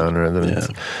non-residents.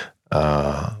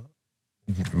 Yeah.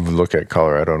 Look at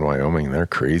Colorado and Wyoming; they're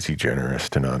crazy generous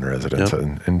to non-residents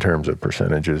in terms of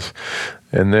percentages.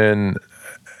 And then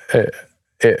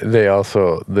they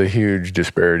also the huge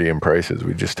disparity in prices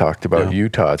we just talked about.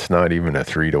 Utah, it's not even a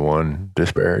 3-to-1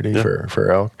 disparity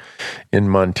for elk. In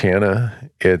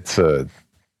Montana, it's a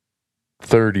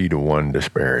 30-to-1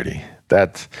 disparity.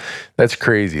 that's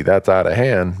crazy. That's out of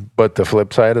hand. But the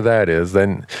flip side of that is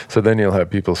then you'll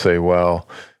have people say, well,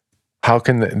 how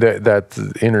can that's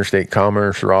interstate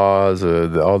commerce laws,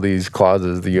 all these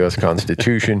clauses of the U.S.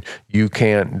 Constitution, you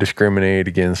can't discriminate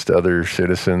against other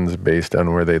citizens based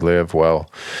on where they live.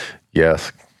 Well,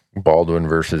 yes, Baldwin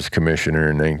versus Commissioner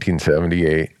in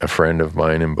 1978, a friend of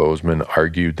mine in Bozeman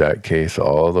argued that case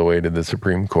all the way to the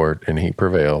Supreme Court, and he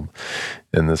prevailed.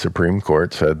 And the Supreme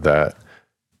Court said that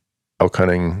elk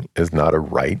hunting is not a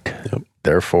right. Yep.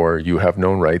 Therefore, you have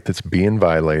no right that's being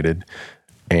violated,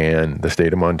 and the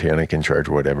state of Montana can charge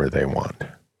whatever they want.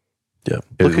 Yeah.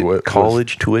 Look at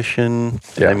college tuition.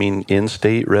 Yeah. I mean,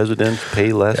 in-state residents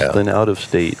pay less than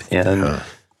out-of-state, and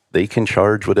they can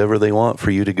charge whatever they want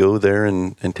for you to go there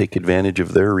and take advantage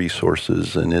of their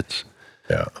resources. And it's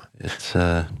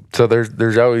so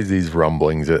there's always these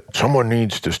rumblings that someone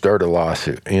needs to start a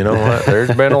lawsuit. You know what?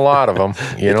 There's been a lot of them.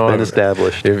 It's been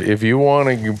established. If you want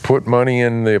to put money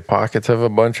in the pockets of a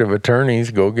bunch of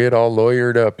attorneys, go get all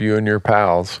lawyered up, you and your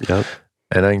pals. Yep.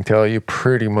 And I can tell you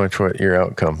pretty much what your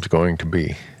outcome's going to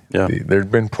be. Yeah. There's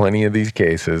been plenty of these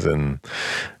cases, and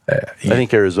I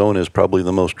think Arizona is probably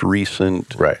the most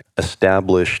recent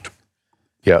established.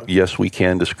 Yeah. Yes, we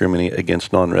can discriminate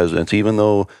against non-residents, even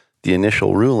though the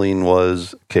initial ruling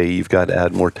was, okay, you've got to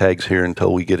add more tags here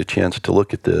until we get a chance to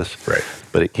look at this. Right.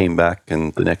 But it came back,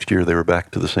 and the next year they were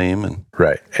back to the same. And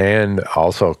right. And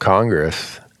also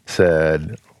Congress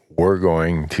said, we're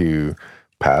going to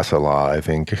pass a law. I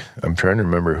think, I'm trying to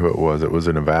remember who it was. It was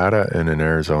a Nevada and an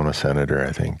Arizona senator,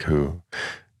 I think, who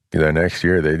the next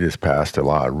year they just passed a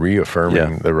law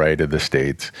reaffirming the right of the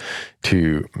states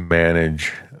to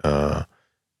manage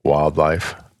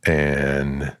wildlife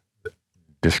and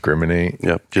discriminate.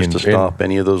 Yep, just to stop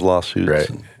any of those lawsuits. Right,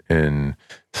 and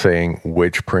saying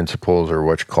which principles or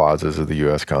which clauses of the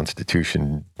U.S.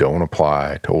 Constitution don't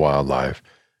apply to wildlife.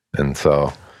 And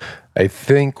so I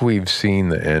think we've seen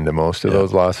the end of most of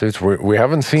those lawsuits. We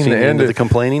haven't seen the end of the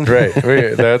complaining. Right,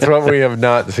 that's what we have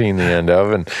not seen the end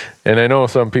of. And I know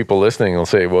some people listening will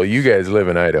say, well, you guys live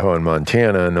in Idaho and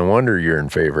Montana, and no wonder you're in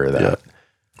favor of that. Yeah.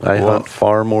 I hunt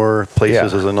far more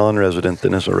places as a non-resident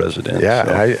than as a resident. Yeah,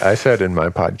 so. I said in my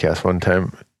podcast one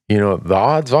time, the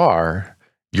odds are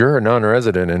you're a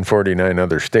non-resident in 49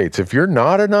 other states. If you're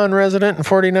not a non-resident in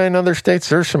 49 other states,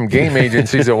 there's some game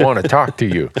agencies that want to talk to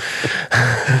you.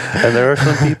 And there are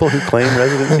some people who claim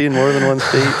residency in more than one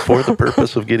state for the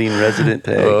purpose of getting resident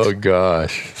tags. Oh,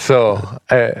 gosh. So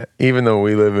even though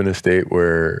we live in a state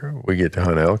where we get to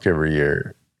hunt elk every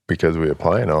year because we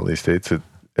apply in all these states, it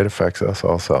affects us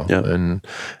also. Yep.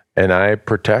 And I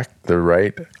protect the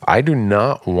right. I do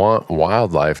not want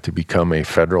wildlife to become a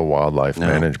federal wildlife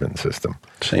management system.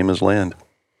 Same as land.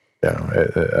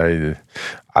 Yeah.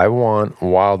 I want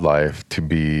wildlife to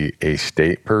be a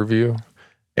state purview,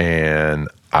 and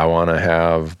I want to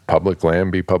have public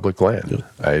land be public land.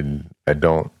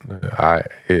 Yep.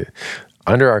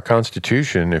 Under our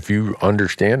Constitution, if you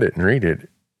understand it and read it,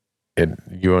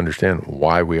 you understand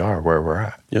why we are where we're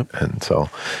at. Yep. And so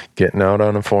getting out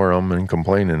on a forum and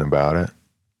complaining about it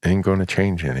ain't going to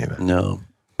change anything. No.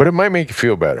 But it might make you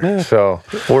feel better. Yeah. So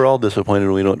we're all disappointed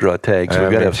when we don't draw tags.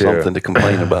 We've got to have something to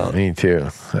complain about. Me too.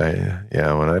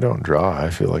 When I don't draw,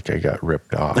 I feel like I got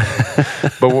ripped off.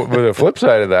 But the flip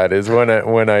side of that is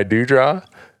when I do draw,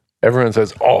 everyone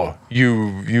says, "Oh,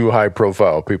 you high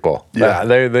profile people. Yeah.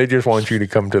 They just want you to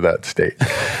come to that state."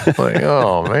 Like,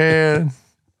 oh man.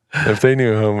 If they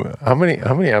knew how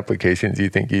many applications do you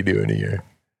think you do in a year?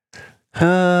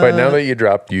 But now that you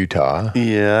dropped Utah.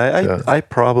 Yeah, I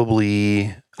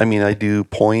probably, I do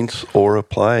points or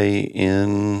apply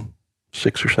in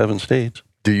 6 or 7 states.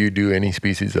 Do you do any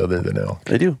species other than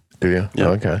elk? I do. Do you? Yeah.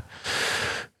 Okay.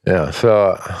 Yeah.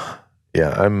 So,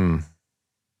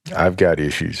 I've got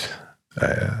issues.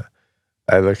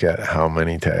 I look at how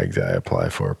many tags I apply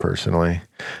for personally,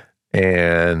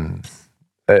 and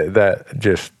that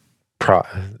just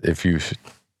if you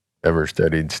ever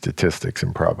studied statistics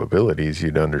and probabilities,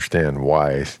 you'd understand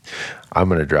why I'm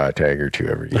going to draw a tag or two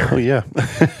every year. Oh, yeah.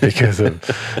 Because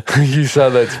you saw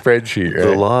that spreadsheet, right?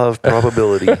 The law of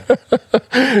probability.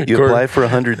 You apply for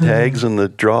 100 tags and the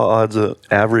draw odds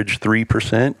average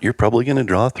 3%, you're probably going to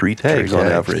draw 3 tags on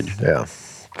average. Yeah.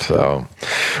 So,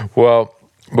 well,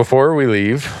 before we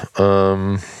leave,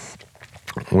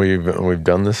 We've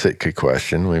done the Sitka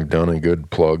question. We've done a good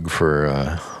plug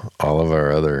for all of our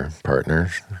other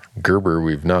partners. Gerber,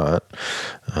 we've not.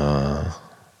 I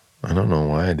don't know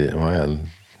why I did. I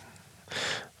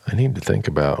need to think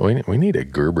about. We need a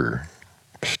Gerber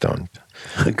stunt.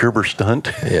 A Gerber stunt?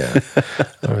 Yeah.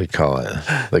 What do we call it?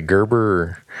 The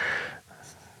Gerber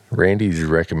Randy's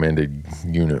recommended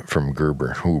unit from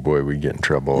Gerber. Oh boy, we'd get in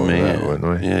trouble over that,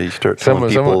 wouldn't we? Yeah, you start telling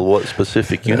people what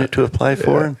specific unit to apply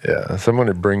for. Yeah, someone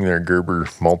would bring their Gerber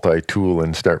multi-tool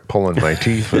and start pulling my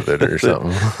teeth with it or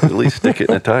something. At least stick it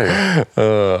in a tire.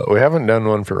 We haven't done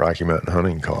one for Rocky Mountain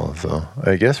Hunting Call, so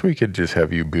I guess we could just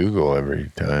have you bugle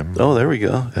every time. Oh, there we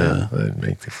go. Yeah, that'd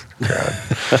make this crowd.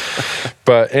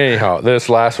 But anyhow, this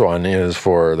last one is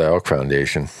for the Elk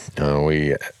Foundation.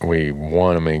 We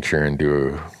want to make sure and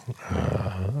do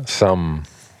some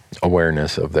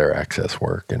awareness of their access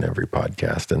work in every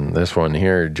podcast. And this one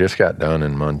here just got done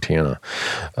in Montana.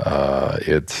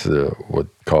 It's what's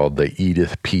called the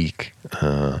Edith Peak.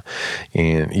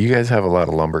 And you guys have a lot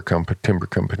of timber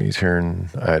companies here in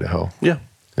Idaho. Yeah.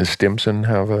 Does Stimson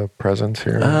have a presence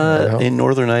here in Idaho? In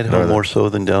northern Idaho, more so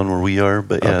than down where we are.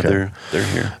 But yeah, okay. they're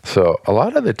here. So a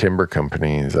lot of the timber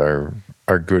companies are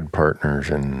good partners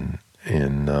in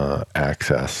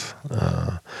access.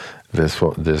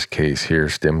 This case here,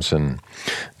 Stimson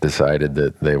decided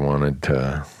that they wanted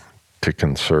to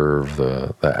conserve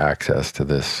the access to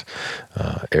this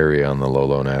area on the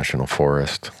Lolo National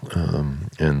Forest,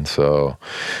 and so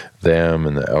them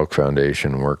and the Elk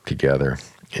Foundation worked together,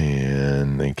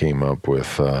 and they came up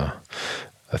with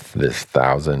this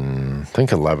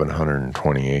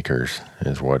 1,120 acres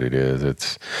is what it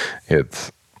is.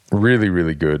 It's really,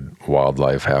 really good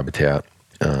wildlife habitat.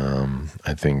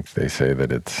 I think they say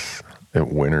that it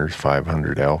winters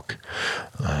 500 elk,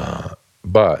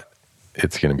 but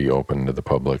it's going to be open to the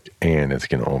public, and it's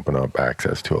going to open up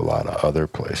access to a lot of other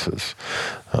places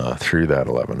through that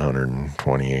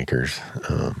 1,120 acres.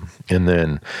 And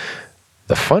then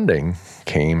the funding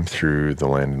came through the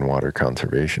Land and Water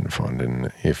Conservation Fund.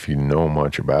 And if you know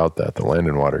much about that, the Land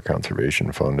and Water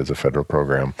Conservation Fund is a federal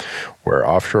program where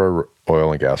offshore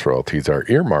oil and gas royalties are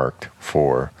earmarked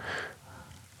for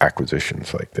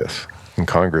acquisitions like this. And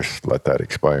Congress let that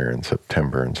expire in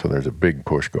September. And so there's a big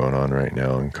push going on right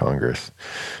now in Congress,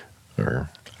 or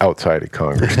outside of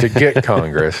Congress, to get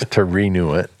Congress to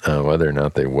renew it. Whether or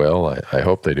not they will, I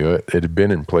hope they do it. It had been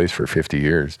in place for 50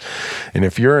 years. And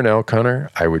if you're an elk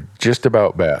hunter, I would just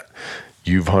about bet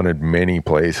you've hunted many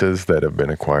places that have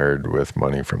been acquired with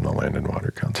money from the Land and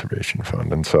Water Conservation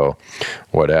Fund. And so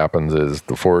what happens is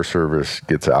the Forest Service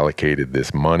gets allocated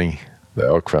this money. The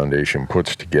Elk Foundation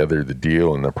puts together the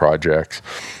deal and the projects,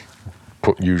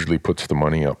 usually puts the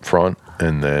money up front,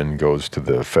 and then goes to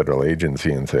the federal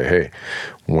agency and say, hey,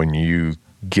 when you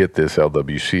get this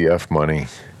LWCF money,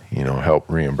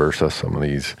 help reimburse us some of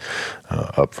these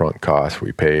upfront costs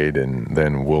we paid, and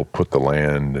then we'll put the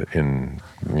land in,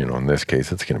 in this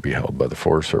case, it's going to be held by the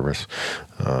Forest Service.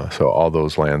 So all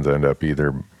those lands end up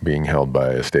either being held by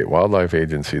a state wildlife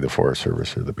agency, the Forest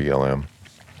Service, or the BLM.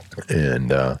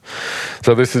 And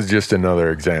so this is just another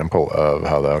example of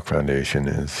how the Elk Foundation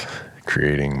is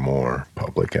creating more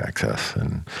public access.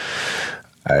 And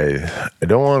I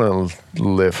don't want to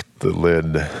lift the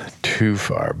lid too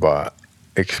far, but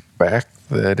expect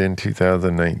that in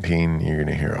 2019 you're going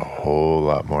to hear a whole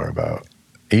lot more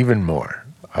even more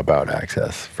about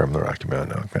access from the Rocky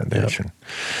Mountain Elk Foundation. Yep.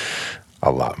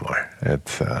 A lot more.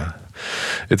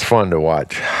 It's fun to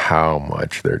watch how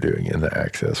much they're doing in the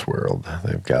access world.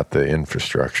 They've got the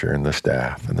infrastructure and the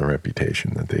staff and the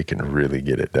reputation that they can really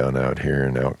get it done out here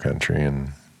in elk country,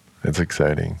 and it's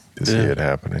exciting to see it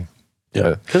happening.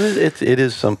 Yeah, because it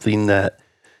is something that,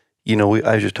 I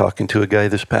was just talking to a guy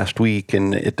this past week,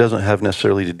 and it doesn't have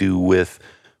necessarily to do with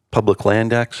public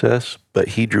land access, but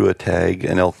he drew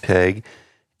an elk tag,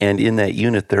 and in that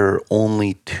unit there are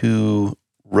only 2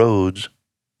 roads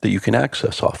that you can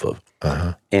access off of.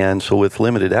 Uh-huh. And so with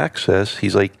limited access,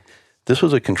 he's like, this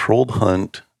was a controlled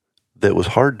hunt that was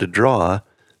hard to draw,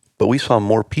 but we saw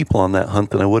more people on that hunt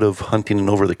than I would have hunting an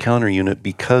over-the-counter unit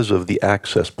because of the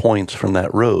access points from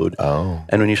that road. Oh.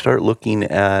 And when you start looking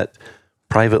at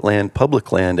private land,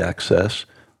 public land access,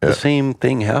 the same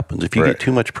thing happens. If you get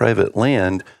too much private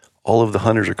land, all of the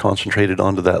hunters are concentrated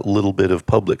onto that little bit of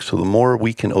public. So the more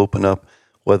we can open up,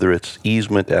 whether it's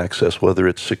easement access, whether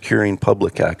it's securing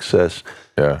public access,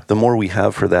 the more we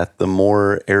have for that, the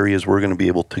more areas we're going to be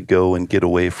able to go and get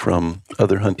away from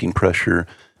other hunting pressure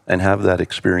and have that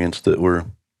experience that we're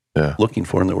looking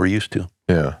for and that we're used to.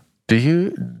 Yeah.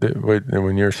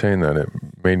 When you're saying that, it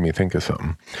made me think of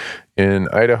something. In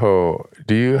Idaho,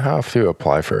 do you have to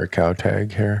apply for a cow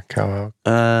tag here, cow elk?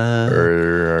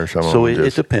 Or some so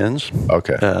it depends.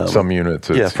 Okay. Some units.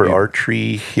 For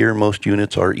archery here, most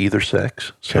units are either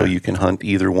sex. So you can hunt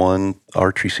either one.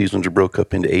 Archery seasons are broke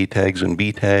up into A tags and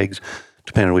B tags.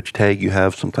 Depending on which tag you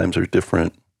have, sometimes there's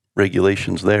different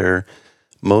regulations there.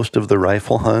 Most of the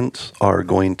rifle hunts are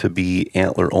going to be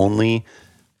antler only.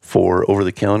 for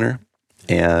over-the-counter,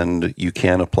 and you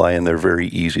can apply, and they're very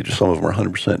easy. Some of them are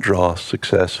 100% draw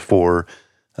success for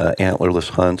antlerless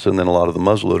hunts, and then a lot of the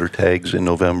muzzleloader tags in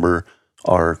November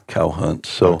are cow hunts.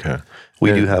 So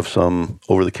we do have some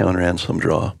over-the-counter and some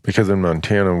draw. Because in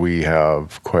Montana, we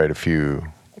have quite a few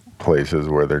places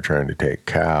where they're trying to take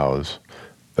cows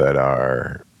that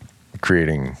are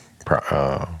creating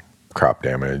crop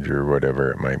damage or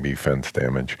whatever it might be, fence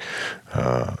damage.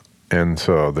 And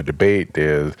so the debate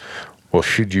is, well,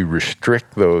 should you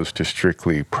restrict those to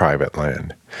strictly private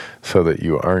land so that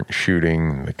you aren't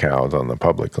shooting the cows on the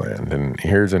public land? And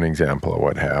here's an example of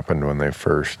what happened when they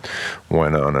first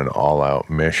went on an all-out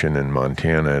mission in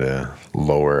Montana to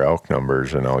lower elk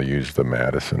numbers. And I'll use the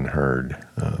Madison herd,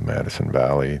 Madison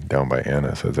Valley down by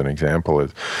Ennis as an example.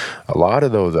 Is a lot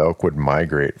of those elk would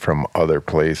migrate from other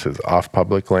places off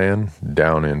public land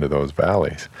down into those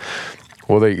valleys.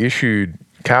 Well, they issued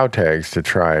cow tags to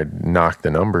try and knock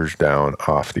the numbers down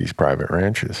off these private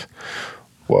ranches.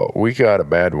 Well, we got a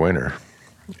bad winter,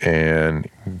 and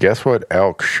guess what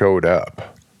elk showed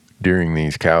up during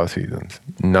these cow seasons?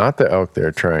 Not the elk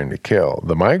they're trying to kill.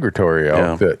 The migratory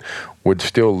elk that would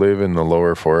still live in the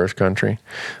lower forest country,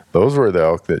 those were the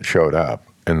elk that showed up,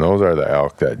 and those are the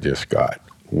elk that just got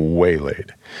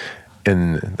waylaid.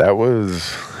 And that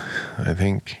was, I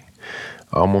think,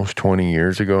 almost 20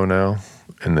 years ago now.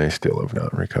 And they still have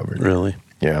not recovered. Really?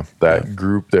 Yeah. That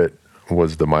group that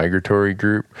was the migratory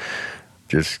group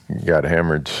just got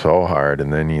hammered so hard.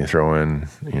 And then you throw in,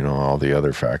 all the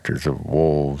other factors of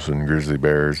wolves and grizzly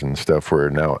bears and stuff where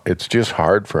now it's just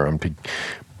hard for them to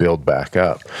build back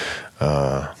up.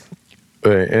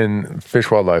 And Fish,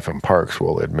 Wildlife, and Parks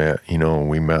will admit,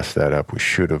 we messed that up. We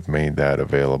should have made that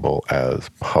available as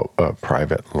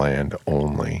private land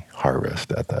only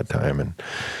harvest at that time. And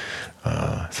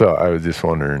so I was just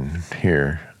wondering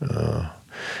here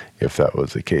if that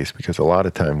was the case, because a lot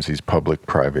of times these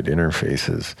public-private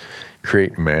interfaces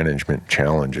create management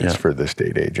challenges for the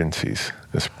state agencies,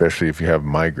 especially if you have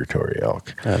migratory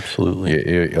elk.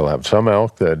 Absolutely. You'll have some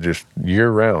elk that just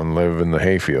year-round live in the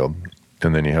hayfield,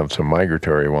 and then you have some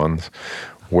migratory ones.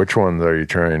 Which ones are you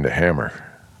trying to hammer?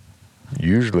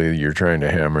 Usually you're trying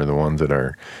to hammer the ones that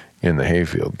are in the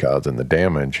hayfield causing the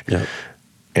damage. Yep.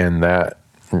 And that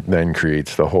then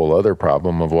creates the whole other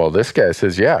problem of, well, this guy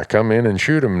says, come in and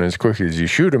shoot him. And as quick as you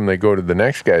shoot him, they go to the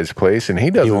next guy's place, and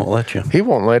he won't let you. He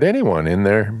won't let anyone in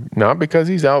there, not because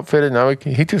he's outfitted. No,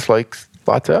 he just likes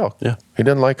lots of elk. Yeah. He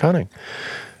doesn't like hunting.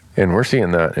 And we're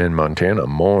seeing that in Montana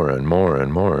more and more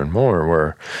and more and more,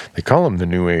 where they call them the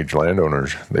new age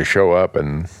landowners. They show up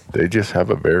and they just have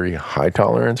a very high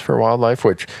tolerance for wildlife,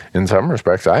 which in some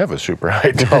respects, I have a super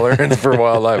high tolerance for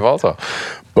wildlife also.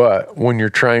 But when you're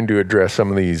trying to address some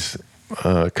of these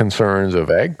concerns of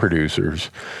ag producers,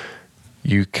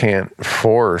 you can't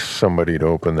force somebody to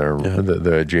open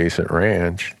the adjacent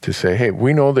ranch to say, hey,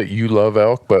 we know that you love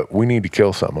elk, but we need to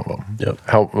kill some of them.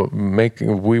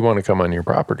 We want to come on your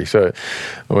property. So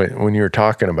when you're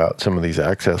talking about some of these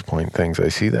access point things, I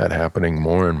see that happening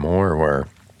more and more, where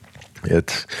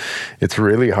it's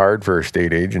really hard for a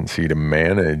state agency to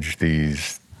manage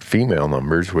these female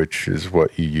numbers, which is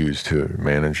what you use to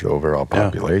manage the overall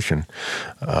population.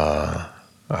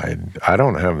 I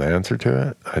don't have the answer to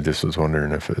it. I just was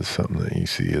wondering if it's something that you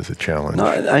see as a challenge.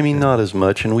 Not as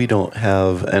much, and we don't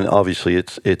have, and obviously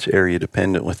it's area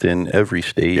dependent within every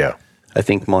state. Yeah. I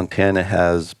think Montana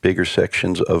has bigger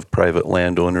sections of private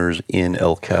landowners in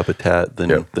elk habitat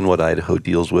than what Idaho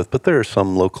deals with, but there are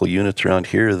some local units around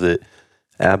here that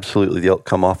absolutely the elk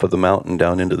come off of the mountain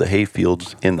down into the hay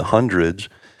fields in the hundreds,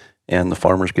 and the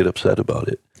farmers get upset about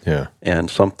it. Yeah. And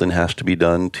something has to be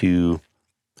done to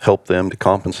help them, to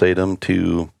compensate them,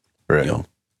 to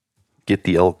get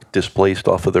the elk displaced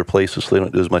off of their places so they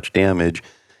don't do as much damage.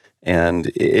 And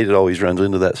it always runs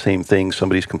into that same thing.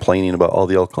 Somebody's complaining about all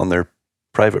the elk on their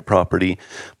private property,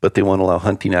 but they want to allow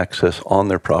hunting access on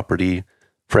their property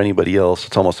for anybody else.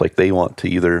 It's almost like they want to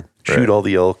either shoot all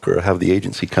the elk or have the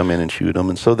agency come in and shoot them.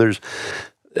 And so there's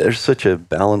such a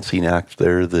balancing act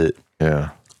there that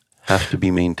has to be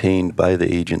maintained by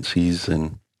the agencies.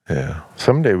 And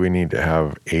someday we need to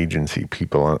have agency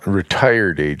people on,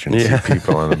 retired agency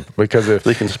people on them, because if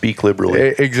they can speak liberally.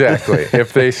 Exactly.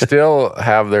 If they still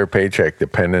have their paycheck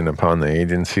dependent upon the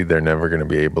agency, they're never going to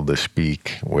be able to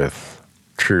speak with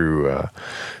true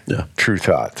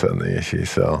thoughts on the issue.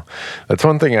 So that's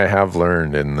one thing I have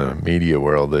learned in the media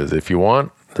world is if you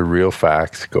want the real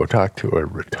facts, go talk to a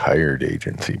retired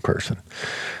agency person.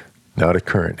 Not a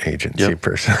current agency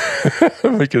person,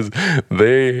 because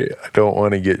they don't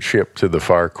want to get shipped to the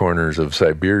far corners of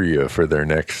Siberia for their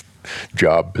next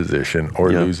job position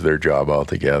or lose their job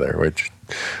altogether, which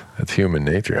that's human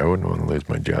nature. I wouldn't want to lose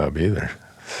my job either.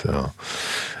 So,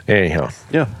 anyhow,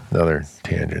 Yeah, another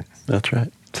tangent. that's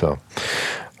right. So,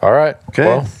 all right. Okay.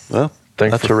 Well,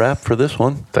 thanks that's a wrap for this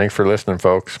one. Thanks for listening,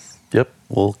 folks. Yep.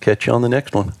 We'll catch you on the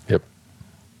next one. Yep.